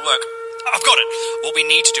ideas are going to work. I've got it. What we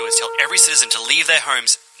need to do is tell every citizen to leave their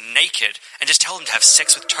homes naked and just tell them to have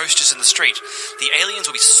sex with toasters in the street. The aliens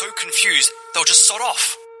will be so confused, they'll just sod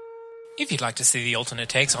off. If you'd like to see the alternate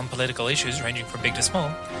takes on political issues ranging from big to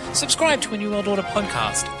small, subscribe to a New World Order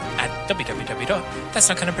podcast at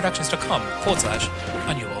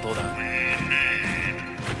www.that'snotcanonproductions.com/A New World Order.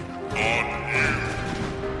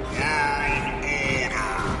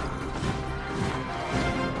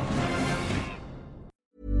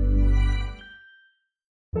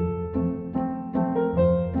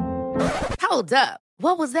 Hold up.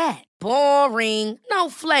 What was that? Boring. No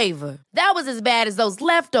flavor. That was as bad as those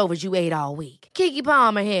leftovers you ate all week. Keke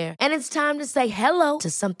Palmer here, and it's time to say hello to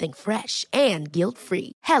something fresh and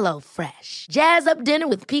guilt-free. Hello Fresh. Jazz up dinner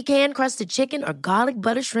with pecan-crusted chicken or garlic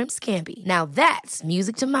butter shrimp scampi. Now that's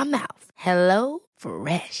music to my mouth. Hello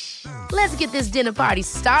Fresh. Let's get this dinner party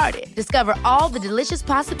started. Discover all the delicious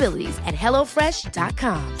possibilities at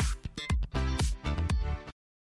HelloFresh.com.